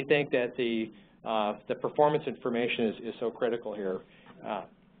that's why we think that the performance information is so critical here.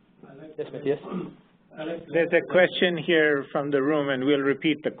 Yes, Matthias? There's a question here from the room, and we'll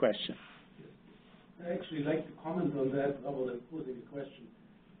repeat the question. I actually like to comment on that rather than posing a question.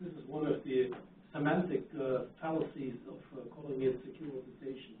 This is one of the semantic fallacies of calling it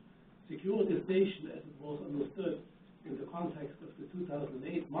securitization. Securitization, as it was understood in the context of the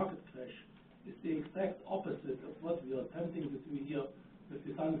 2008 market crash, is the exact opposite of what we are attempting to do here with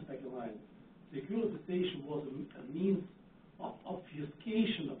the SunSpec Alliance. Securitization was a means of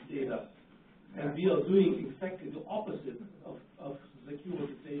obfuscation of data, and we are doing exactly the opposite of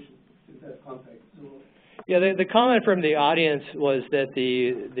securitization in that context. So, yeah, the comment from the audience was that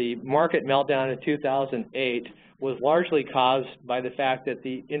the market meltdown in 2008 was largely caused by the fact that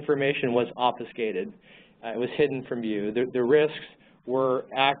the information was obfuscated. It was hidden from view. The risks were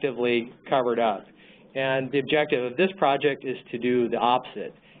actively covered up. And the objective of this project is to do the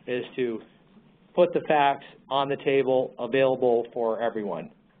opposite, is to put the facts on the table available for everyone.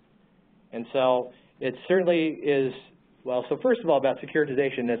 And so it certainly is, well, so first of all, about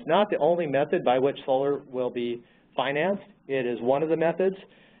securitization, it's not the only method by which solar will be financed. It is one of the methods.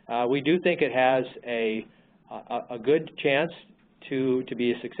 We do think it has a good chance to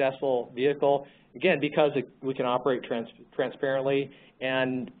be a successful vehicle, again, because we can operate transparently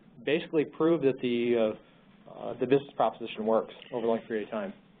and basically prove that the business proposition works over a long period of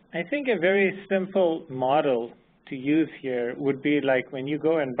time. I think a very simple model to use here would be like when you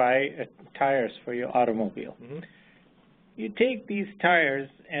go and buy tires for your automobile. Mm-hmm. You take these tires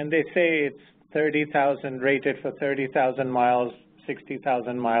and they say it's 30,000, rated for 30,000 miles,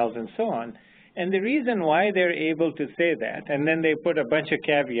 60,000 miles, and so on. And the reason why they're able to say that, and then they put a bunch of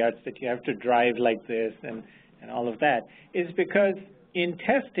caveats that you have to drive like this and all of that, is because in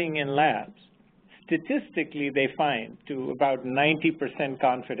testing in labs, statistically they find to about 90%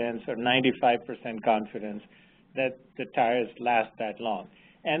 confidence or 95% confidence that the tires last that long.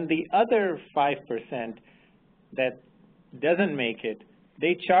 And the other 5% that doesn't make it,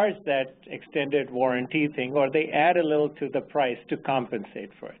 they charge that extended warranty thing, or they add a little to the price to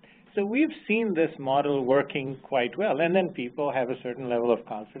compensate for it. So we've seen this model working quite well, and then people have a certain level of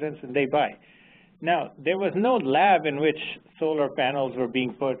confidence and they buy. Now, there was no lab in which solar panels were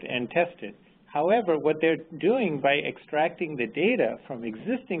being put and tested. However, what they're doing by extracting the data from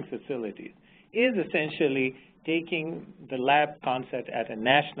existing facilities is essentially taking the lab concept at a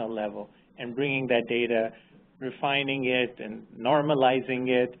national level and bringing that data, refining it and normalizing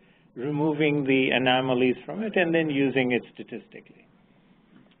it, removing the anomalies from it, and then using it statistically.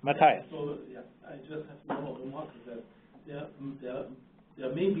 Matthias. So, yeah, I just have one remark that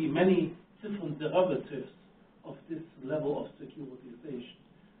there may be many different derivatives of this level of securitization.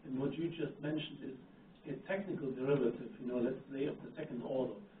 And what you just mentioned is a technical derivative, let's say of the second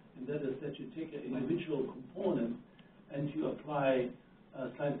order. And that is that you take an individual component and you apply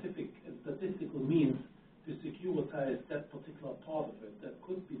scientific and statistical means to securitize that particular part of it. That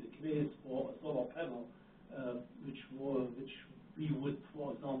could be the case for a solar panel, which we would,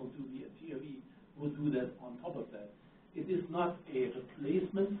 for example, do the TÜV would do that on top of that. It is not a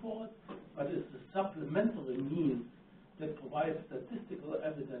replacement for it, but it's a supplementary means that provides statistical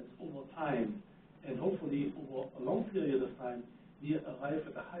evidence over time, and hopefully over a long period of time, we arrive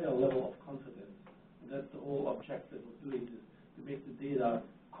at a higher level of confidence. And that's the whole objective of doing this, to make the data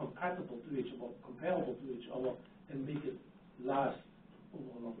compatible to each other, comparable to each other, and make it last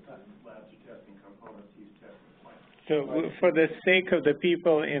over a long time. Labs are testing components, he's testing plants. So for the sake of the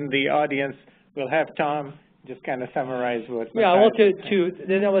people in the audience, we'll have Tom just kind of summarize what. Yeah, well,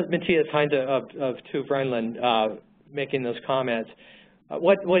 that was Matthias Heinze of TÜV Rheinland making those comments.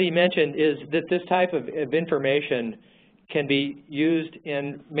 What he mentioned is that this type of information can be used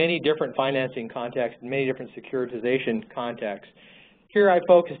in many different financing contexts, many different securitization contexts. Here I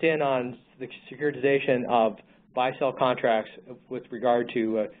focused in on the securitization of buy-sell contracts with regard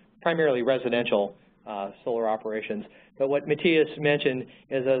to primarily residential solar operations. But what Matthias mentioned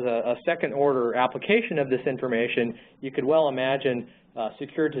is as a second-order application of this information, you could well imagine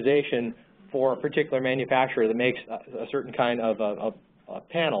securitization for a particular manufacturer that makes a certain kind of a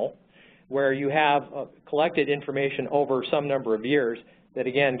panel, where you have collected information over some number of years that,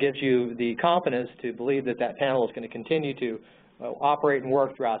 again, gives you the confidence to believe that that panel is going to continue to operate and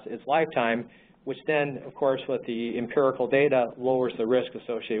work throughout its lifetime, which then, of course, with the empirical data, lowers the risk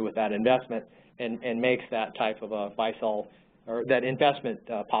associated with that investment and makes that type of a buy-sell or that investment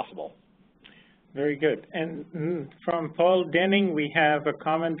possible. Very good. And from Paul Denning, we have a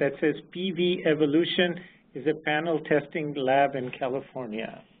comment that says PV Evolution is a panel testing lab in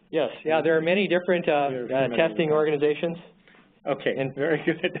California. Yes, yeah, there are many different testing organizations. Okay, and very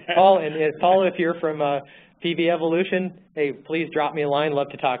good. Paul, Paul, if you're from PV Evolution, hey, please drop me a line. Love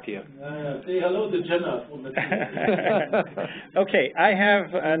to talk to you. Say hello to Jenna from the team. Okay, I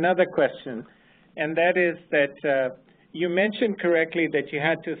have another question, and that is that you mentioned correctly that you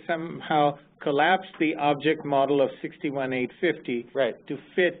had to somehow collapse the object model of 61850 right. to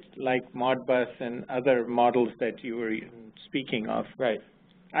fit like Modbus and other models that you were speaking of. Right.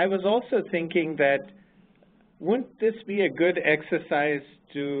 I was also thinking that wouldn't this be a good exercise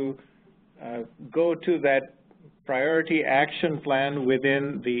to go to that priority action plan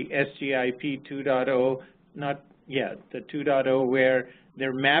within the SGIP 2.0, the 2.0, where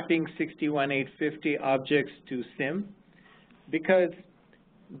they're mapping 61850 objects to SIM? Because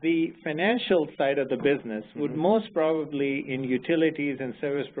the financial side of the business would most probably, in utilities and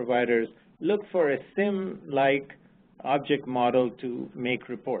service providers, look for a SIM-like object model to make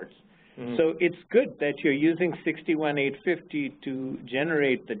reports. So it's good that you're using 61850 to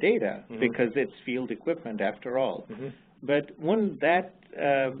generate the data because it's field equipment after all. But wouldn't that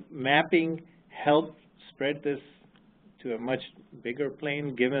mapping help spread this to a much bigger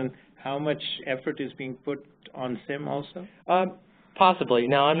plane, given how much effort is being put on SIM also? Possibly.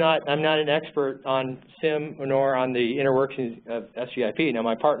 Now, I'm not an expert on SIM nor on the inner workings of SGIP. Now,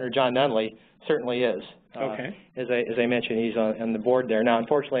 my partner John Nunneley certainly is. Okay. As I mentioned, he's on the board there. Now,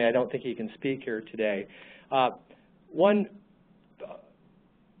 unfortunately, I don't think he can speak here today. One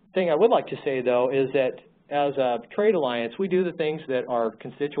thing I would like to say, though, is that as a trade alliance, we do the things that our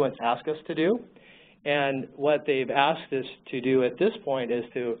constituents ask us to do. And what they've asked us to do at this point is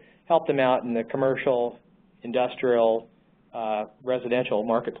to help them out in the commercial, industrial, residential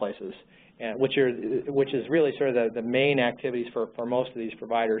marketplaces, and which is really sort of the main activities for most of these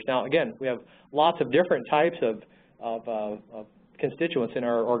providers. Now, again, we have lots of different types of constituents in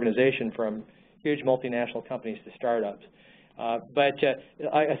our organization, from huge multinational companies to startups. So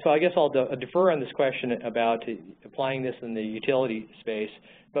I guess I'll defer on this question about applying this in the utility space,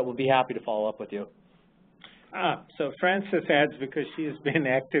 but we'll be happy to follow up with you. So Frances adds, because she's been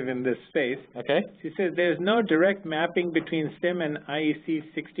active in this space. Okay. She says there's no direct mapping between SIM and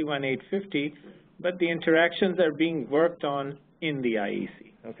IEC 61850, but the interactions are being worked on in the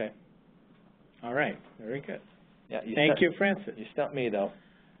IEC. Okay. All right. Very good. Yeah. Thank you, Frances. You stumped me, though.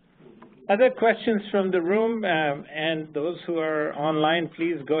 Other questions from the room, and those who are online,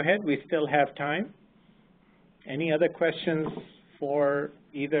 please go ahead. We still have time. Any other questions for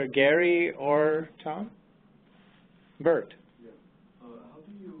either Gary or Tom? Bert. Yeah. How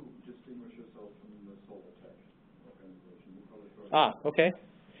do you distinguish yourself from the SolarTech organization? Okay.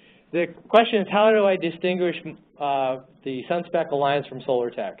 The question is, how do I distinguish the SunSpec Alliance from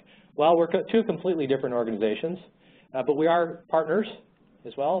SolarTech? Well, we're two completely different organizations, but we are partners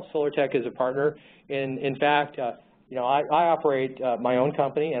as well. SolarTech is a partner. In fact, I operate my own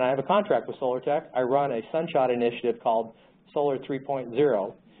company, and I have a contract with SolarTech. I run a Sunshot initiative called Solar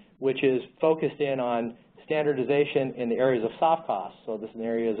 3.0, which is focused in on standardization in the areas of soft costs. So this is in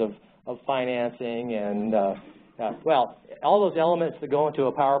areas of financing and, well, all those elements that go into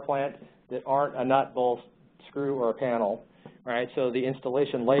a power plant that aren't a nut, bolt, screw, or a panel, right? So the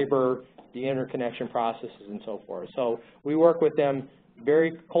installation labor, the interconnection processes, and so forth. So we work with them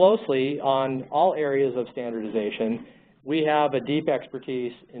very closely on all areas of standardization. We have a deep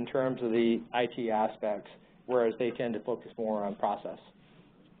expertise in terms of the IT aspects, whereas they tend to focus more on process.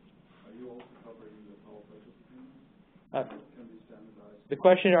 Are you also covering the power purchase agreements? Can be standardized? The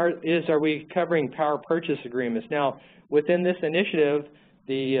question is, are we covering power purchase agreements? Now, within this initiative,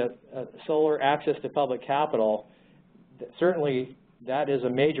 the solar access to public capital, certainly that is a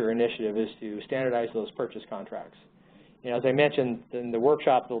major initiative, is to standardize those purchase contracts. As I mentioned in the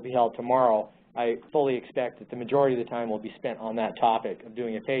workshop that will be held tomorrow, I fully expect that the majority of the time will be spent on that topic of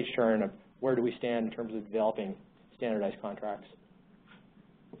doing a page turn of where do we stand in terms of developing standardized contracts.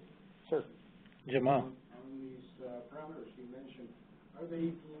 Sir. Jamal. On these parameters you mentioned, are they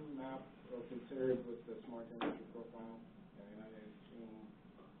being mapped or considered with the smart energy profile? And I assume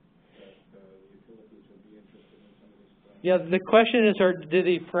that the utilities would be interested in some of these parameters. Yeah, the question is, do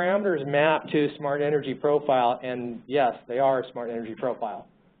the parameters map to smart energy profile? And yes, they are smart energy profile.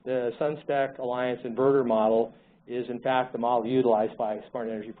 The SunSpec Alliance inverter model is, in fact, the model utilized by Smart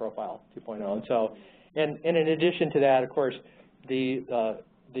Energy Profile 2.0. And so, and in addition to that, of course, the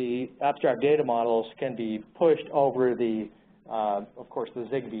abstract data models can be pushed over the, of course, the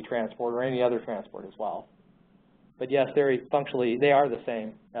Zigbee transport or any other transport as well. But yes, very functionally, they are the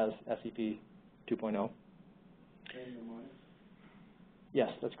same as SEP 2.0. Same mnemonics? Yes,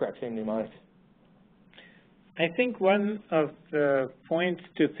 that's correct, same mnemonics. I think one of the points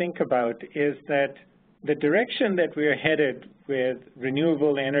to think about is that the direction that we are headed with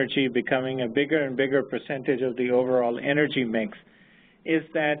renewable energy becoming a bigger and bigger percentage of the overall energy mix is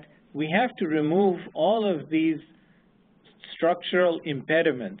that we have to remove all of these structural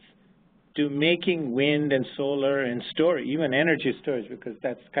impediments to making wind and solar and storage, even energy storage, because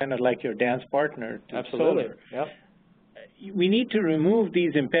that's kind of like your dance partner to Absolutely. solar. Yep. We need to remove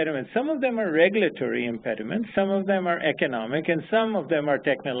these impediments. Some of them are regulatory impediments, some of them are economic, and some of them are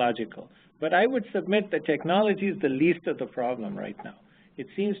technological. But I would submit that technology is the least of the problem right now. It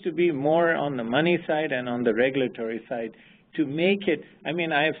seems to be more on the money side and on the regulatory side to make it, I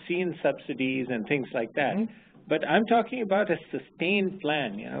mean, I have seen subsidies and things like that, but I'm talking about a sustained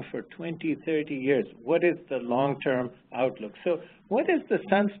plan, for 20, 30 years. What is the long-term outlook? So what is the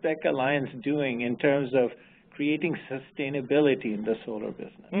SunSpec Alliance doing in terms of creating sustainability in the solar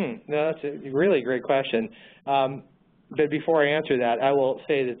business? No, that's a really great question. But before I answer that, I will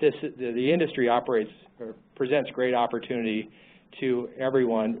say that the industry operates or presents great opportunity to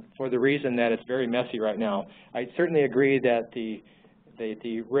everyone for the reason that it's very messy right now. I certainly agree that the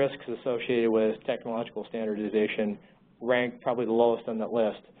risks associated with technological standardization rank probably the lowest on that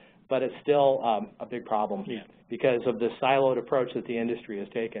list. but it's still a big problem because of the siloed approach that the industry has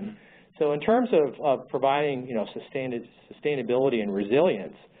taken. So in terms of providing, sustainability and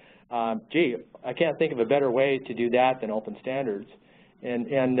resilience, gee, I can't think of a better way to do that than open standards.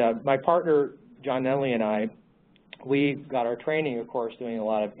 And my partner, John Nunneley, and I, we got our training, of course, doing a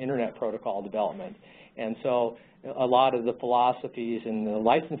lot of internet protocol development. And so a lot of the philosophies and the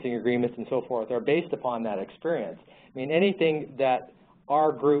licensing agreements and so forth are based upon that experience. I mean, anything that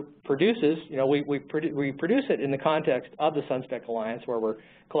our group produces, we produce it in the context of the SunSpec Alliance where we're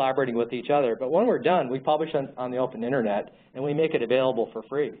collaborating with each other. But when we're done, we publish on the open internet and we make it available for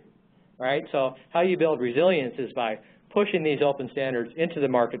free, right? So how you build resilience is by pushing these open standards into the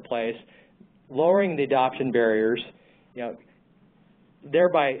marketplace, lowering the adoption barriers,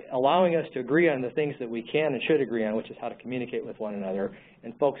 thereby allowing us to agree on the things that we can and should agree on, which is how to communicate with one another,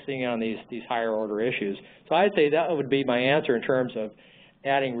 and focusing on these higher order issues. So I'd say that would be my answer in terms of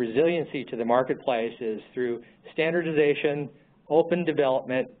adding resiliency to the marketplace is through standardization, open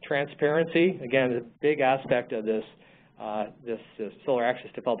development, transparency. Again, the big aspect of this solar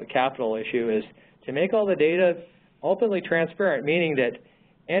access to public capital issue is to make all the data openly transparent, meaning that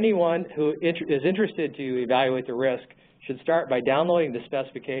anyone who is interested to evaluate the risk should start by downloading the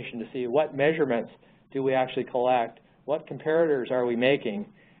specification to see what measurements do we actually collect, what comparators are we making,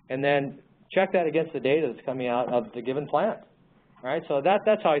 and then check that against the data that's coming out of the given plant. Right? So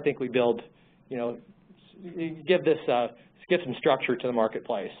that's how I think we build, give some structure to the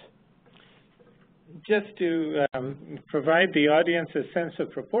marketplace. Just to provide the audience a sense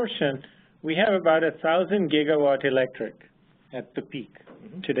of proportion, we have about 1,000 gigawatt electric at the peak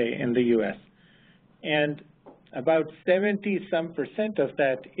today in the U.S. And about 70-some% of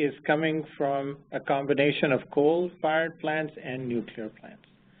that is coming from a combination of coal-fired plants and nuclear plants.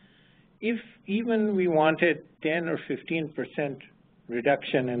 If even we wanted 10 or 15%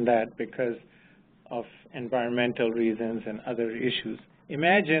 reduction in that because of environmental reasons and other issues,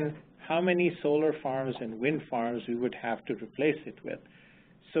 imagine how many solar farms and wind farms we would have to replace it with.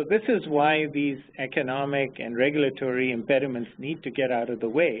 So this is why these economic and regulatory impediments need to get out of the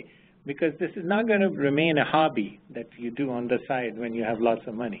way, because this is not going to remain a hobby that you do on the side when you have lots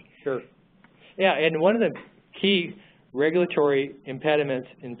of money. Sure. Yeah, and one of the key regulatory impediments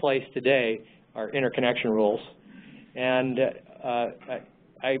in place today are interconnection rules. And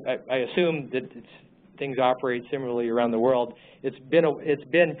I assume that things operate similarly around the world. It's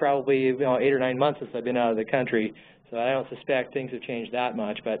been probably 8 or 9 months since I've been out of the country, so I don't suspect things have changed that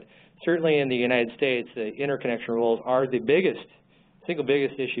much. But certainly in the United States, the interconnection rules are the single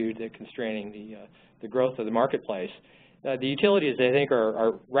biggest issue that's constraining the growth of the marketplace. The utilities, I think,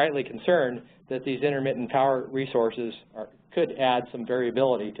 are rightly concerned that these intermittent power resources could add some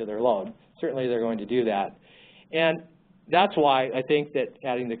variability to their load. Certainly they're going to do that. And that's why I think that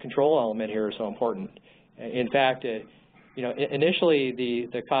adding the control element here is so important. In fact, initially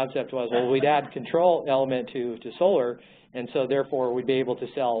the concept was, well, we'd add control element to solar, and so therefore we'd be able to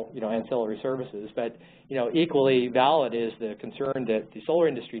sell, ancillary services. But, equally valid is the concern that the solar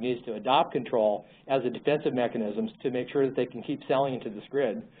industry needs to adopt control as a defensive mechanism to make sure that they can keep selling into this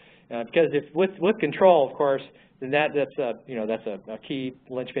grid. Because if with control, of course, then that's a key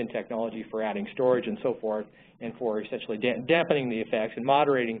linchpin technology for adding storage and so forth, and for essentially dampening the effects and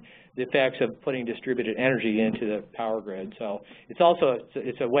moderating the effects of putting distributed energy into the power grid. So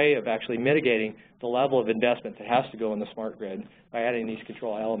it's a way of actually mitigating the level of investment that has to go in the smart grid by adding these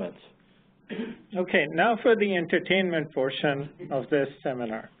control elements. Okay, now for the entertainment portion of this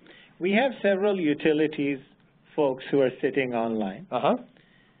seminar. We have several utilities folks who are sitting online.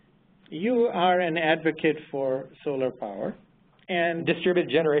 You are an advocate for solar power and distributed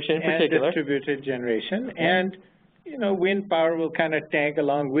generation in particular. And distributed generation. Yeah. And, wind power will kind of tag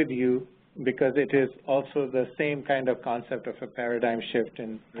along with you because it is also the same kind of concept of a paradigm shift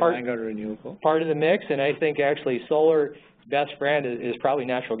in relying on renewable. Part of the mix, and I think actually solar's best friend is probably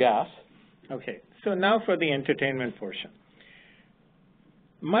natural gas. Okay, so now for the entertainment portion.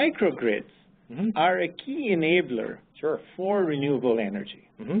 Microgrids are a key enabler for renewable energy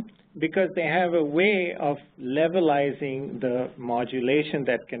because they have a way of levelizing the modulation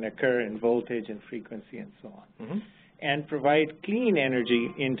that can occur in voltage and frequency and so on, and provide clean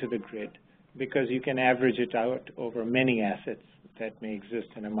energy into the grid because you can average it out over many assets that may exist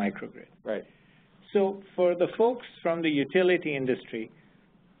in a microgrid. Right. So for the folks from the utility industry,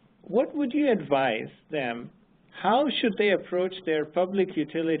 what would you advise them? How should they approach their public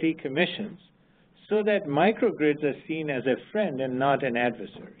utility commissions so that microgrids are seen as a friend and not an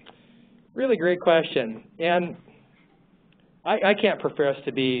adversary? Really great question. And I can't profess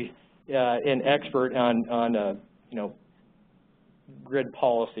to be an expert on grid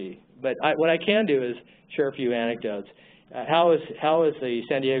policy. But what I can do is share a few anecdotes. How is the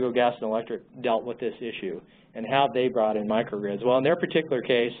San Diego Gas and Electric dealt with this issue, and how they brought in microgrids? Well, in their particular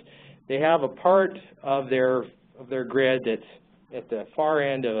case, they have a part of their grid that's at the far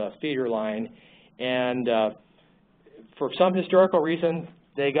end of a feeder line, and for some historical reason,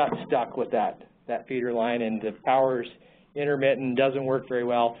 they got stuck with that feeder line, and the power's intermittent, doesn't work very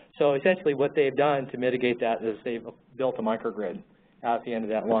well. So essentially what they've done to mitigate that is they've built a microgrid out at the end of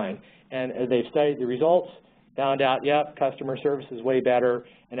that line. And as they've studied the results, found out, yep, customer service is way better,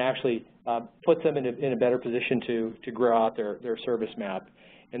 and actually puts them in a better position to grow out their service map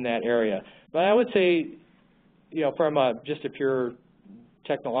in that area. But I would say, you know, from just a pure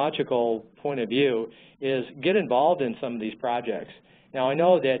technological point of view, is get involved in some of these projects. Now, I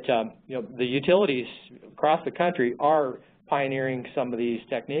know that you know, the utilities across the country are pioneering some of these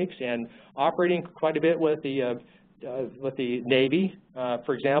techniques and operating quite a bit with the Navy,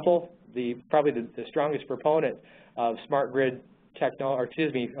 for example. Probably the strongest proponent of smart grid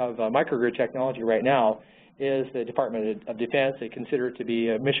technology, of microgrid technology right now is the Department of Defense. They consider it to be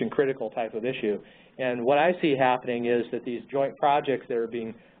a mission-critical type of issue. And what I see happening is that these joint projects that are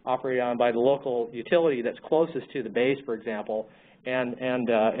being operated on by the local utility that's closest to the base, for example, and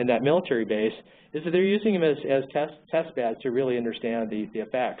that military base, is that they're using them as test beds to really understand the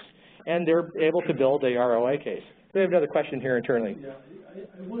effects. And they're able to build a ROI case. We have another question here internally. Yeah,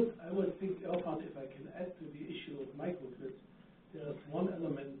 I would think, Elfand, if I can add to the issue of microgrids, there's one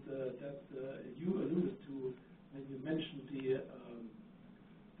element that you alluded to when you mentioned the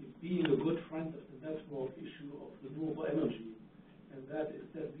being a good friend of the network issue of renewable energy, and that is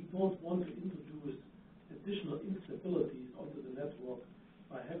that we don't want to introduce additional instabilities onto the network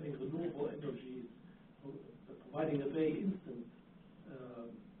by having renewable energies providing a very instant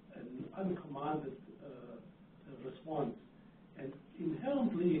and uncommanded response. And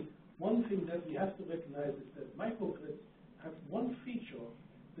inherently, one thing that we have to recognize is that microgrids have one feature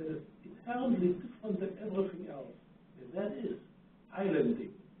that is inherently different than everything else, and that is islanding.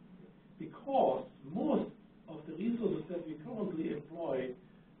 Because most of the resources that we currently employ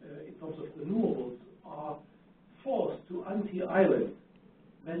in terms of renewables are forced to anti-island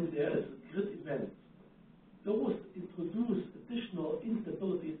when there is a grid event. Those introduce additional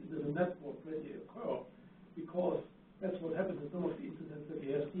instabilities into the network when they occur, because that's what happens in some of the incidents that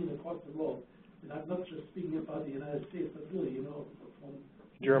we have seen across the world. And I'm not just speaking about the United States, but really, you know, from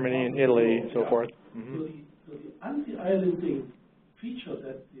Germany and Italy and so forth. So the anti-islanding feature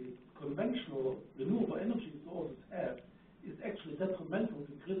that the conventional renewable energy sources have is actually detrimental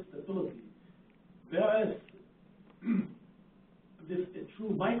to grid stability. Whereas with a true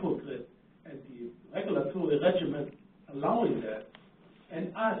microgrid and the regulatory regimen allowing that,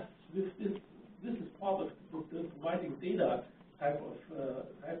 and us with this is part of the providing data type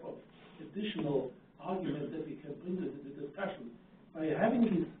of additional argument that we can bring to the discussion. By having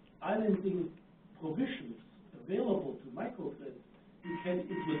these islanding provisions available to microgrids, we can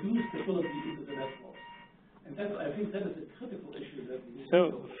introduce stability into the network. And that's, I think that is a critical issue that we need to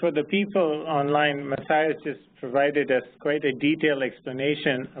So for the people online, Matthias just provided us quite a detailed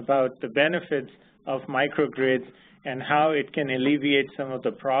explanation about the benefits of microgrids and how it can alleviate some of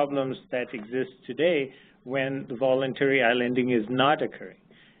the problems that exist today when the voluntary islanding is not occurring.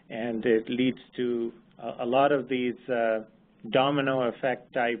 And it leads to a lot of these domino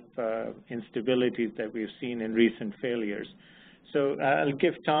effect type instabilities that we've seen in recent failures. So I'll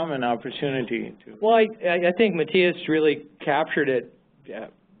give Tom an opportunity to. Well, I think Matthias really captured it,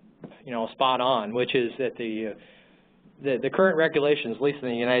 you know, spot on, which is that the current regulations, at least in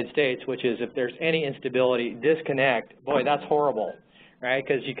the United States, which is if there's any instability, disconnect. Boy, that's horrible, right?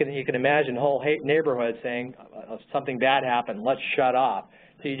 Because you can imagine whole neighborhoods saying something bad happened, let's shut off.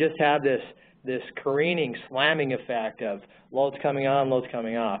 So you just have this careening, slamming effect of loads coming on, loads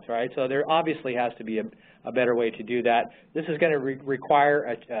coming off, right? So there obviously has to be a better way to do that. This is going to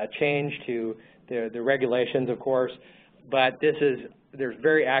require a change to the regulations, of course, but there's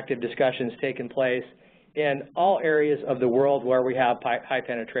very active discussions taking place in all areas of the world where we have high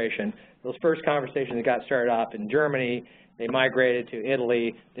penetration. Those first conversations got started off in Germany. They migrated to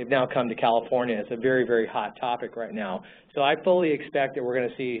Italy. They've now come to California. It's a very, very hot topic right now. So I fully expect that we're going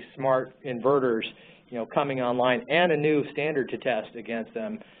to see smart inverters, you know, coming online and a new standard to test against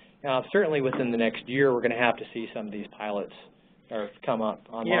them. Now, certainly within the next year, we're going to have to see some of these pilots come up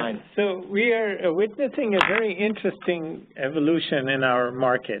online. Yeah. So we are witnessing a very interesting evolution in our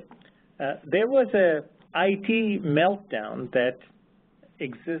market. There was a IT meltdown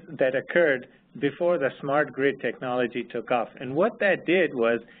that occurred before the smart grid technology took off. And what that did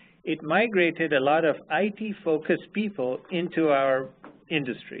was it migrated a lot of IT-focused people into our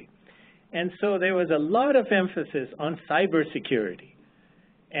industry. And so there was a lot of emphasis on cybersecurity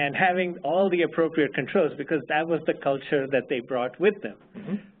and having all the appropriate controls because that was the culture that they brought with them.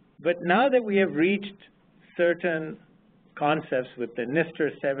 Mm-hmm. But now that we have reached certain concepts with the NIST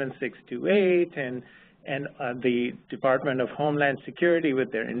 7628 and the Department of Homeland Security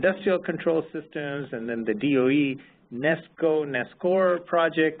with their industrial control systems, and then the DOE NESCOR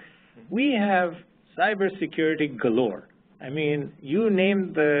project, we have cybersecurity galore. I mean, you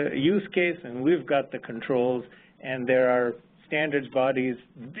name the use case and we've got the controls, and there are standards bodies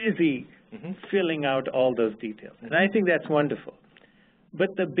busy filling out all those details. And I think that's wonderful.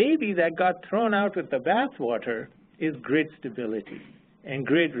 But the baby that got thrown out with the bathwater is grid stability and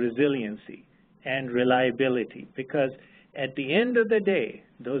grid resiliency and reliability, because at the end of the day,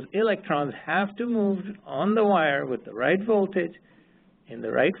 those electrons have to move on the wire with the right voltage, in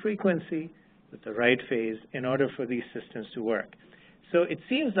the right frequency, with the right phase in order for these systems to work. So it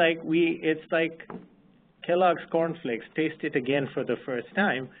seems like it's like Kellogg's cornflakes, taste it again for the first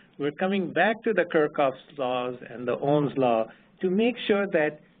time. We're coming back to the Kirchhoff's laws and the Ohm's law to make sure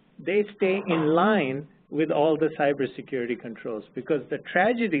that they stay in line with all the cybersecurity controls, because the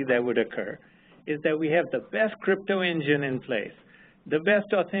tragedy that would occur is that we have the best crypto engine in place, the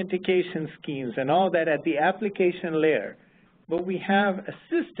best authentication schemes and all that at the application layer, but we have a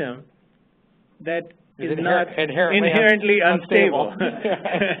system that is not inherently unstable.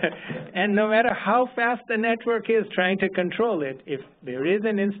 And no matter how fast the network is trying to control it, if there is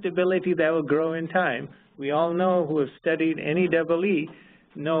an instability that will grow in time, we all know who have studied NEEE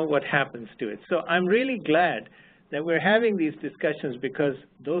know what happens to it. So I'm really glad that we're having these discussions, because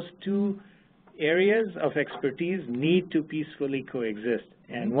those two areas of expertise need to peacefully coexist,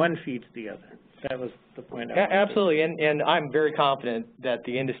 and one feeds the other. That was the point. Absolutely, and I'm very confident that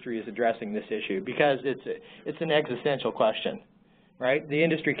the industry is addressing this issue, because it's an existential question, right? The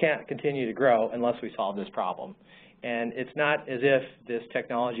industry can't continue to grow unless we solve this problem. And it's not as if this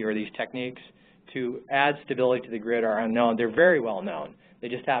technology or these techniques to add stability to the grid are unknown. They're very well known. They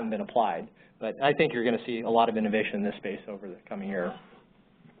just haven't been applied. But I think you're going to see a lot of innovation in this space over the coming year.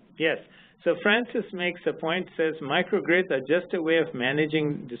 Yes. So Francis makes a point, says microgrids are just a way of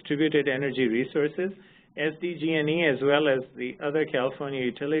managing distributed energy resources. SDG&E as well as the other California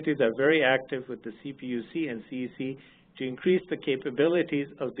utilities are very active with the CPUC and CEC to increase the capabilities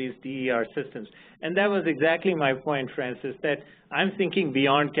of these DER systems. And that was exactly my point, Francis, that I'm thinking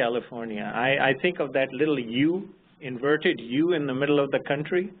beyond California. I think of that little U, inverted U in the middle of the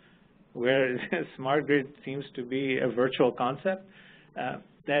country, where smart grid seems to be a virtual concept.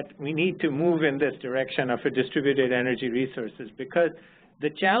 That we need to move in this direction of a distributed energy resources, because the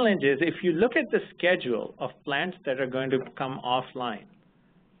challenge is, if you look at the schedule of plants that are going to come offline,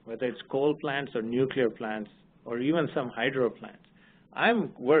 whether it's coal plants or nuclear plants or even some hydro plants,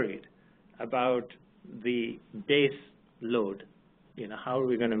 I'm worried about the base load. You know, how are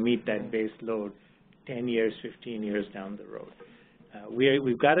we going to meet that base load 10 years, 15 years down the road?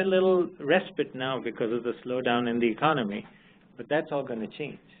 We've got a little respite now because of the slowdown in the economy, but that's all going to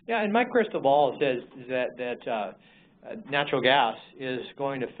change. Yeah, and my crystal ball says that natural gas is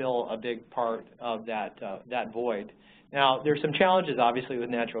going to fill a big part of that void. Now, there's some challenges, obviously, with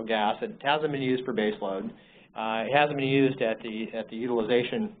natural gas. It hasn't been used for base load. It hasn't been used at the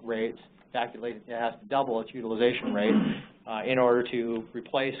utilization rates. In fact, it has to double its utilization rate in order to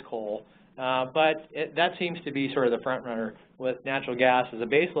replace coal. But that seems to be sort of the front runner, with natural gas as a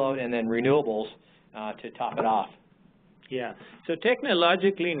base load and then renewables to top it off. Yeah, so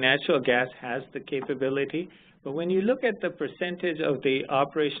technologically natural gas has the capability, but when you look at the percentage of the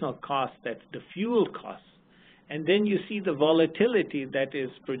operational cost, that's the fuel costs, and then you see the volatility that is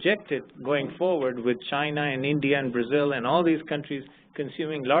projected going forward with China and India and Brazil and all these countries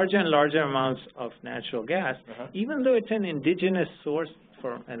consuming larger and larger amounts of natural gas, even though it's an indigenous source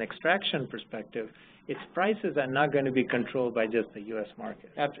from an extraction perspective, its prices are not going to be controlled by just the U.S.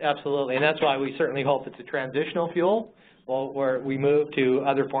 market. Absolutely, and that's why we certainly hope it's a transitional fuel, where we move to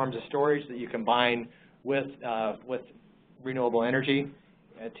other forms of storage that you combine with renewable energy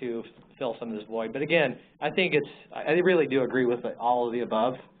to fill some of this void. But again, I really do agree with all of the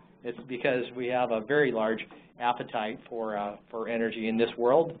above. It's because we have a very large appetite for energy in this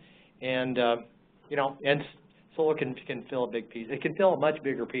world, and you know, and solar can fill a big piece. It can fill a much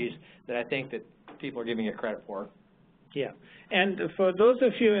bigger piece than I think that people are giving it credit for. Yeah, and for those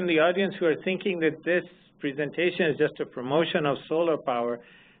of you in the audience who are thinking that this presentation is just a promotion of solar power,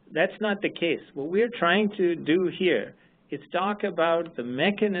 that's not the case. What we're trying to do here is talk about the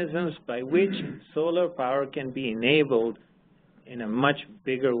mechanisms by which solar power can be enabled in a much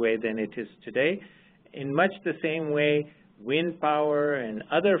bigger way than it is today. In much the same way, wind power and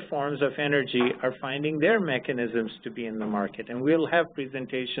other forms of energy are finding their mechanisms to be in the market, and we'll have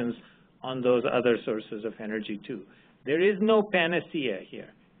presentations on those other sources of energy too. There is no panacea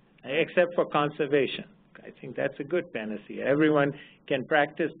here, except for conservation. I think that's a good panacea. Everyone can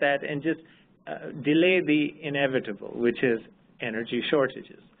practice that and just delay the inevitable, which is energy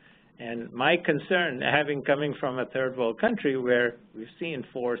shortages. And my concern, coming from a third world country where we've seen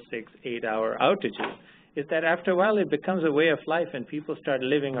 4, 6, 8-hour outages, is that after a while it becomes a way of life and people start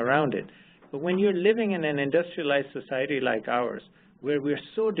living around it. But when you're living in an industrialized society like ours, where we're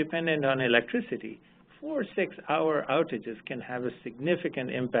so dependent on electricity, 4 or 6-hour outages can have a significant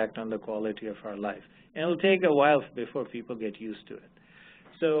impact on the quality of our life. And it'll take a while before people get used to it.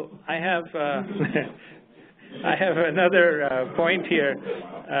 So I have I have another point here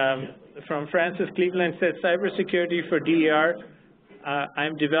from Francis Cleveland. Says, cybersecurity for DER.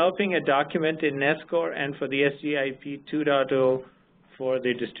 I'm developing a document in NESCOR and for the SGIP 2.0 for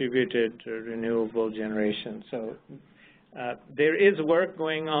the distributed renewable generation. So there is work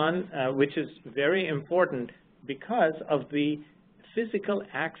going on, which is very important because of the physical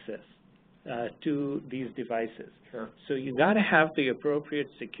access to these devices. Sure. So you got to have the appropriate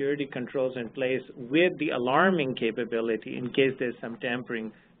security controls in place with the alarming capability in case there's some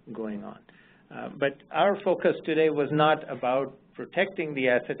tampering going on. But our focus today was not about protecting the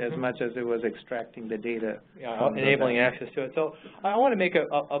asset as much as it was extracting the data. Yeah, enabling access to it. So I want to make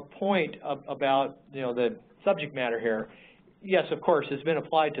a point about the subject matter here. Yes, of course, it's been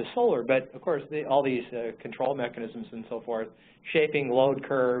applied to solar, but of course all these control mechanisms and so forth, shaping load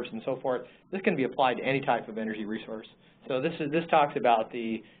curves and so forth, this can be applied to any type of energy resource. So this talks about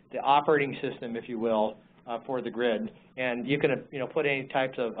the operating system, if you will, for the grid, and you can put any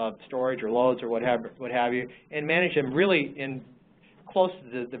types of storage or loads or what have you, and manage them really in close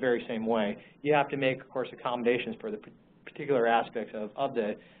to the very same way. You have to make, of course, accommodations for the particular aspects of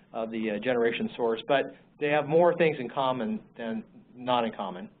the generation source, but they have more things in common than not in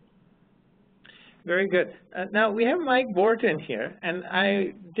common. Very good. Now, we have Mike Borton here, and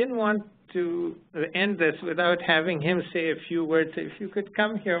I didn't want to end this without having him say a few words. If you could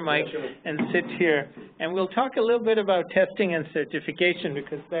come here, Mike, and sit here, and we'll talk a little bit about testing and certification,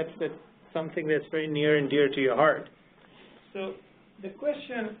 because that's something that's very near and dear to your heart. So the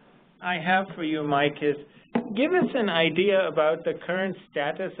question I have for you, Mike, is give us an idea about the current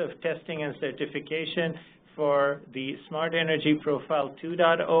status of testing and certification for the Smart Energy Profile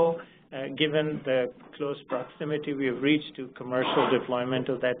 2.0, given the close proximity we have reached to commercial deployment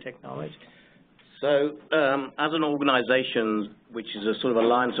of that technology. So as an organization, which is a sort of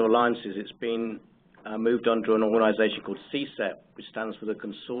alliance of alliances, it's been moved on to an organization called CSEP, which stands for the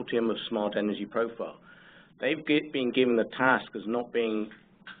Consortium of Smart Energy Profile. They've been given the task as not being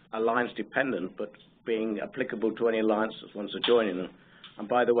alliance dependent, but being applicable to any alliance that wants to join in. And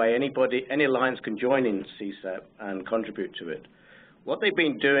by the way, any alliance can join in CSEP and contribute to it. What they've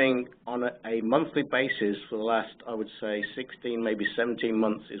been doing on a monthly basis for the last, I would say, 16, maybe 17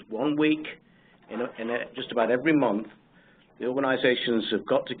 months is 1 week in just about every month. The organizations have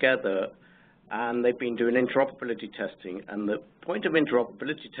got together and they've been doing interoperability testing. And the point of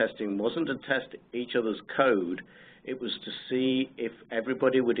interoperability testing wasn't to test each other's code. It was to see if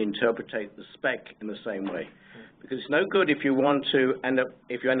everybody would interpret the spec in the same way. Because it's no good if you end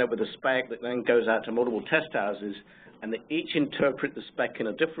up with a spec that then goes out to multiple test houses and they each interpret the spec in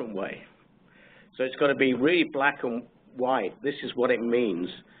a different way. So it's got to be really black and white. This is what it means.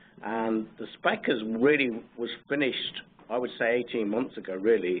 And the spec was finished, I would say, 18 months ago,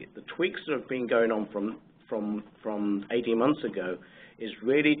 really. The tweaks that have been going on from 18 months ago is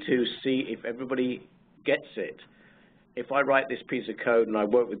really to see if everybody gets it. If I write this piece of code and I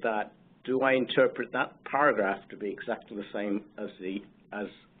work with that, do I interpret that paragraph to be exactly the same as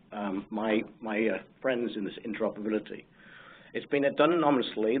my friends in this interoperability? It's been done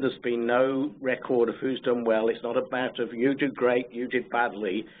anonymously. There's been no record of who's done well. It's not a matter of you did great, you did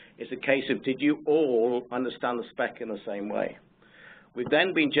badly. It's a case of did you all understand the spec in the same way? We've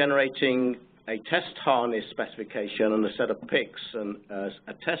then been generating a test harness specification and a set of picks and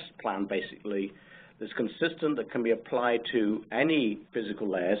a test plan, basically, that's consistent, that can be applied to any physical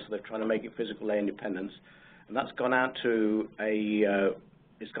layer. So they're trying to make it physical layer independence, and that's gone out to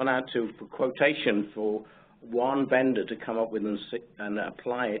for quotation for one vendor to come up with and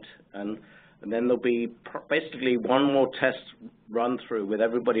apply it, and then there'll be basically one more test run through with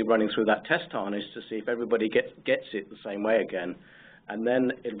everybody running through that test harness to see if everybody gets it the same way again, and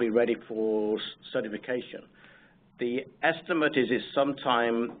then it'll be ready for certification. The estimate is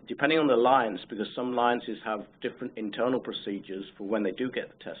sometime, depending on the alliance, because some alliances have different internal procedures for when they do get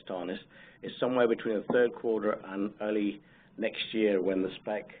the test harness, is somewhere between the third quarter and early next year when the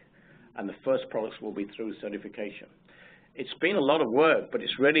spec and the first products will be through certification. It's been a lot of work, but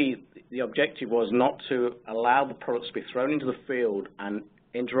it's really, the objective was not to allow the products to be thrown into the field and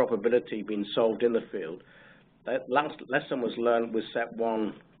interoperability being solved in the field. That last lesson was learned with SEP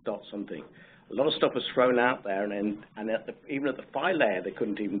 1 dot something. A lot of stuff was thrown out there, and even at the PHY layer, they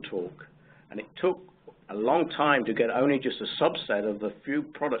couldn't even talk. And it took a long time to get only just a subset of the few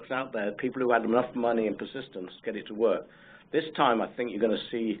products out there, people who had enough money and persistence to get it to work. This time, I think you're going to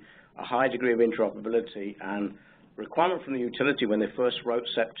see a high degree of interoperability, and requirement from the utility when they first wrote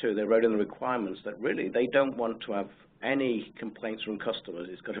SEP 2, they wrote in the requirements that really they don't want to have any complaints from customers.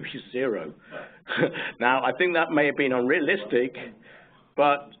 It's got to be zero. Now, I think that may have been unrealistic,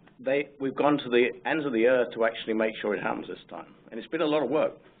 but we've gone to the ends of the earth to actually make sure it happens this time. And it's been a lot of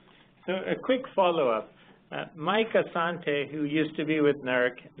work. So a quick follow-up. Mike Asante, who used to be with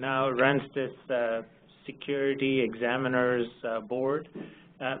NERC, now runs this security examiners board,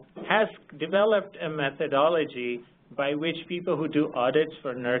 has developed a methodology by which people who do audits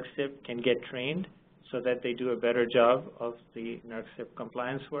for NERC SIP can get trained so that they do a better job of the NERC SIP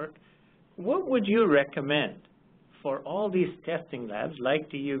compliance work. What would you recommend for all these testing labs like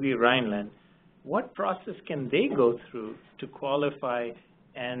TÜV Rheinland? What process can they go through to qualify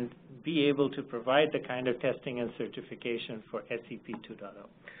and be able to provide the kind of testing and certification for SEP 2.0?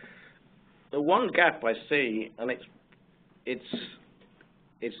 The one gap I see, and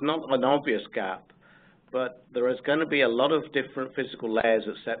it's not an obvious gap, but there is going to be a lot of different physical layers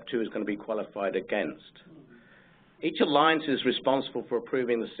that SEP 2 is going to be qualified against. Each alliance is responsible for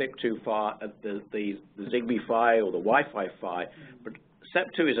approving the SIP 2 PHY, the Zigbee PHY or the Wi-Fi PHY, but SEP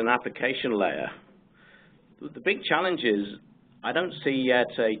 2 is an application layer. The big challenge is I don't see yet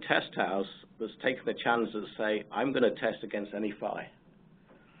a test house that's taken the chance to say, I'm going to test against any PHY.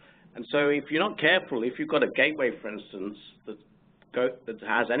 And so if you're not careful, if you've got a gateway, for instance, that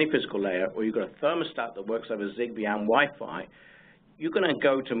has any physical layer, or you've got a thermostat that works over Zigbee and Wi-Fi, you're going to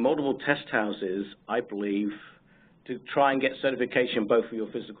go to multiple test houses, I believe, to try and get certification both for your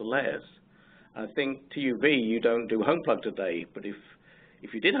physical layers. I think TÜV, you don't do home plug today, but if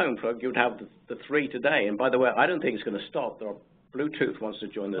you did home plug, you would have the 3 today. And by the way, I don't think it's going to stop. There are Bluetooth wants to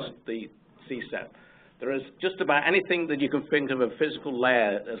join this, the CSEP. There is just about anything that you can think of a physical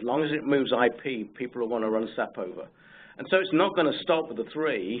layer, as long as it moves IP, people will want to run SEP over. And so it's not going to stop with the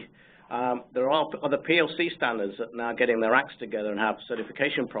 3. There are other PLC standards that are now getting their acts together and have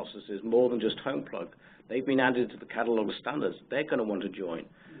certification processes more than just home plug. They've been added to the catalog of standards. They're going to want to join.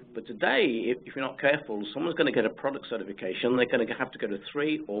 But today, if you're not careful, someone's going to get a product certification. They're going to have to go to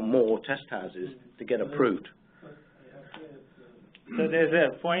 3 or more test houses to get approved. So there's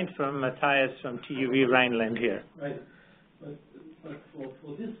a point from Matthias from TÜV Rheinland here. Right. But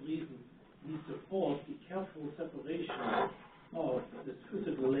for this reason, we support the careful separation of the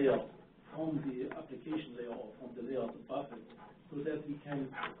physical layer from the application layer or from the layers above it, so that we can,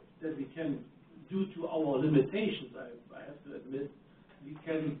 due to our limitations, I have to admit, we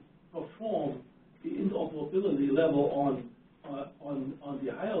can perform the interoperability level on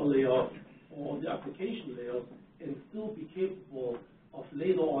the higher layer or on the application layer and still be capable of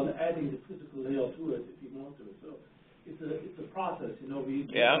later on adding the physical layer to it if you want to. So it's a process, you know. We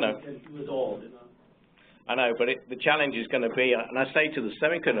can't do it all, you know. I know, but the challenge is going to be, and I say to the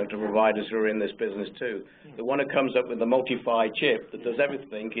semiconductor providers who are in this business too, the one who comes up with the multi-PHY chip that does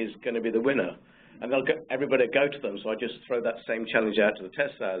everything is going to be the winner. And everybody go to them, so I just throw that same challenge out to the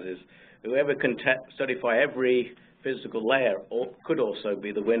test houses. Whoever can certify every physical layer could also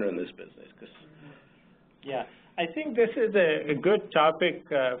be the winner in this business. Yeah, I think this is a good topic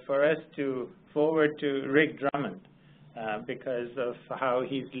for us to forward to Rick Drummond because of how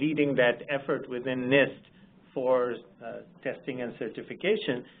he's leading that effort within NIST for testing and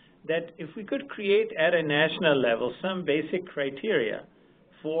certification, that if we could create at a national level some basic criteria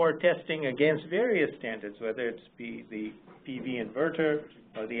for testing against various standards, whether it's be the PV inverter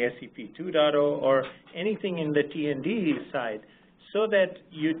or the SEP 2.0 or anything in the T&D side, so that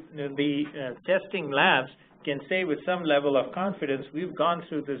the testing labs can say with some level of confidence, we've gone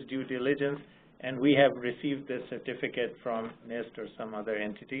through this due diligence and we have received this certificate from NIST or some other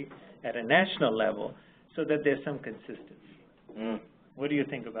entity at a national level, so that there's some consistency. What do you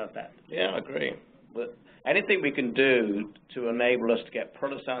think about that? Yeah, I agree. But anything we can do to enable us to get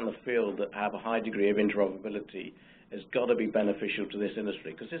products out in the field that have a high degree of interoperability has got to be beneficial to this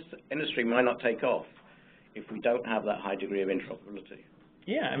industry, because this industry might not take off if we don't have that high degree of interoperability.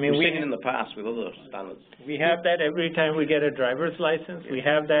 Yeah, I mean, we've seen it in the past with other standards. We have that every time we get a driver's license. We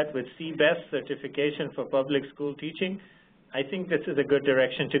have that with CBEST, certification for public school teaching. I think this is a good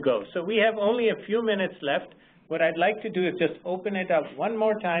direction to go. So we have only a few minutes left. What I'd like to do is just open it up one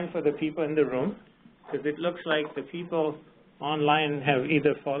more time for the people in the room, because it looks like the people online have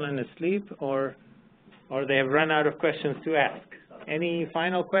either fallen asleep or they have run out of questions to ask. Any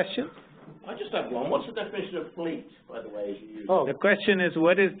final questions? I just have one. What's the definition of fleet, by the way, as you use it? Oh, the question is,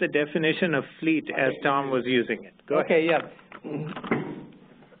 what is the definition of fleet as Tom was using it? Go ahead. Okay, yeah.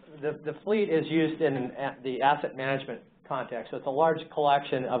 The fleet is used in the asset management context. So it's a large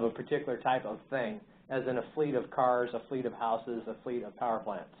collection of a particular type of thing, as in a fleet of cars, a fleet of houses, a fleet of power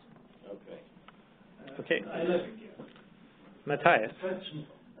plants. Okay. Okay. Matthias. Question.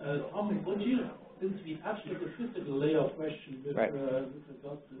 Tom, would you, since we touched on the physical layer question with, right. With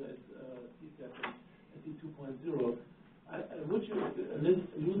regard to CSAP and SE 2.0, would you allude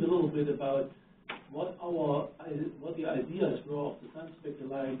a little bit about what the ideas were of the SunSpec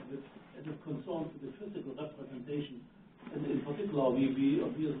Alliance as it concerns the physical representation, and in particular, we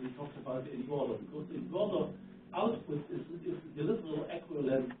obviously talked about the inverter, because the inverter output is the literal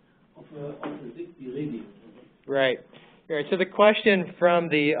equivalent of a Zigbee radio. Right. Right. So the question from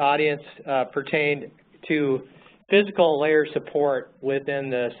the audience pertained to physical layer support within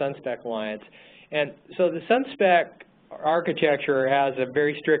the SunSpec Alliance. And so the SunSpec architecture has a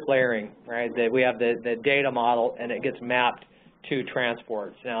very strict layering, right? That we have the data model, and it gets mapped to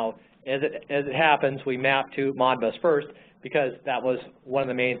transports. Now, as it happens, we map to Modbus first, because that was one of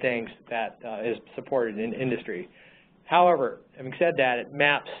the main things that is supported in industry. However, having said that, it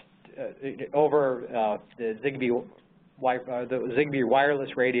maps over the Zigbee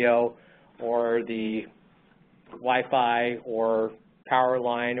wireless radio, or the Wi-Fi, or power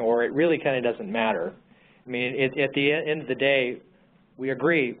line, or it really kind of doesn't matter. I mean, at the end of the day, we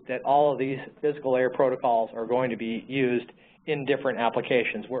agree that all of these physical layer protocols are going to be used in different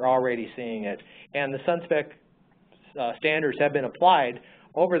applications. We're already seeing it. And the SunSpec standards have been applied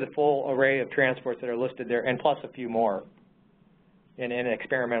over the full array of transports that are listed there, and plus a few more in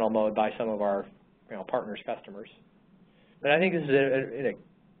experimental mode by some of our partners, customers. But I think this is an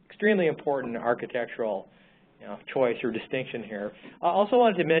extremely important architectural choice or distinction here. I also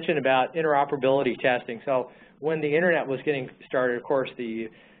wanted to mention about interoperability testing. So when the internet was getting started, of course, the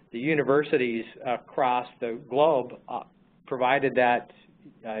universities across the globe provided that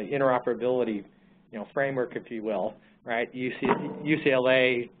interoperability framework, if you will, right?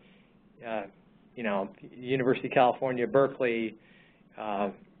 UCLA, University of California, Berkeley,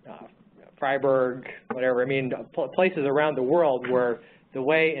 Freiburg, whatever. I mean, places around the world where the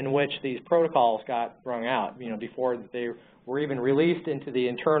way in which these protocols got thrown out, before they were even released into the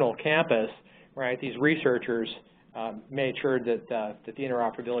internal campus, right? These researchers made sure that the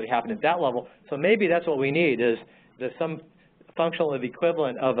interoperability happened at that level. So maybe that's what we need, is some functional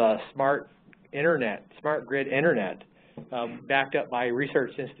equivalent of a smart internet, smart grid internet, backed up by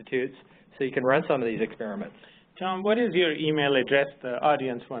research institutes, so you can run some of these experiments. Tom, what is your email address? The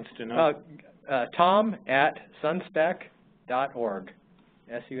audience wants to know. Tom@sunspec.org,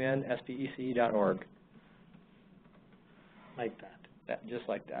 sunspec.org. Like that. Just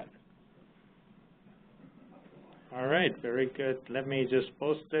like that. All right, very good. Let me just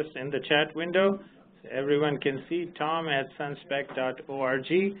post this in the chat window so everyone can see. Tom@sunspec.org.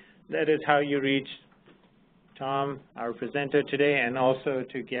 That is how you reach Tom, our presenter today, and also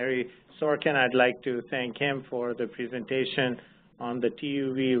to Gary Sorkin. I'd like to thank him for the presentation on the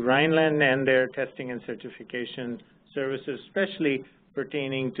TÜV Rheinland and their testing and certification services, especially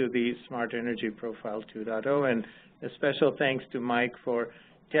pertaining to the Smart Energy Profile 2.0. And a special thanks to Mike for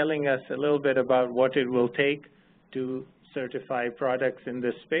telling us a little bit about what it will take to certify products in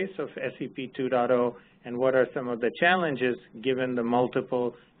this space of SEP 2.0 and what are some of the challenges given the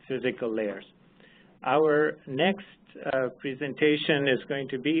multiple physical layers. Our next presentation is going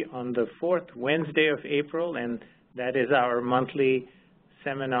to be on the 4th Wednesday of April, and that is our monthly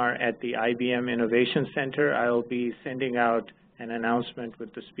seminar at the IBM Innovation Center. I'll be sending out an announcement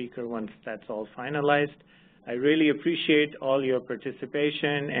with the speaker once that's all finalized. I really appreciate all your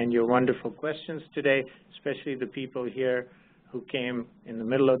participation and your wonderful questions today, especially the people here who came in the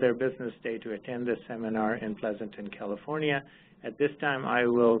middle of their business day to attend this seminar in Pleasanton, California. At this time, I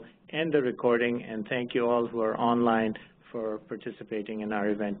will end the recording and thank you all who are online for participating in our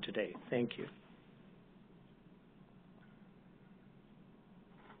event today. Thank you.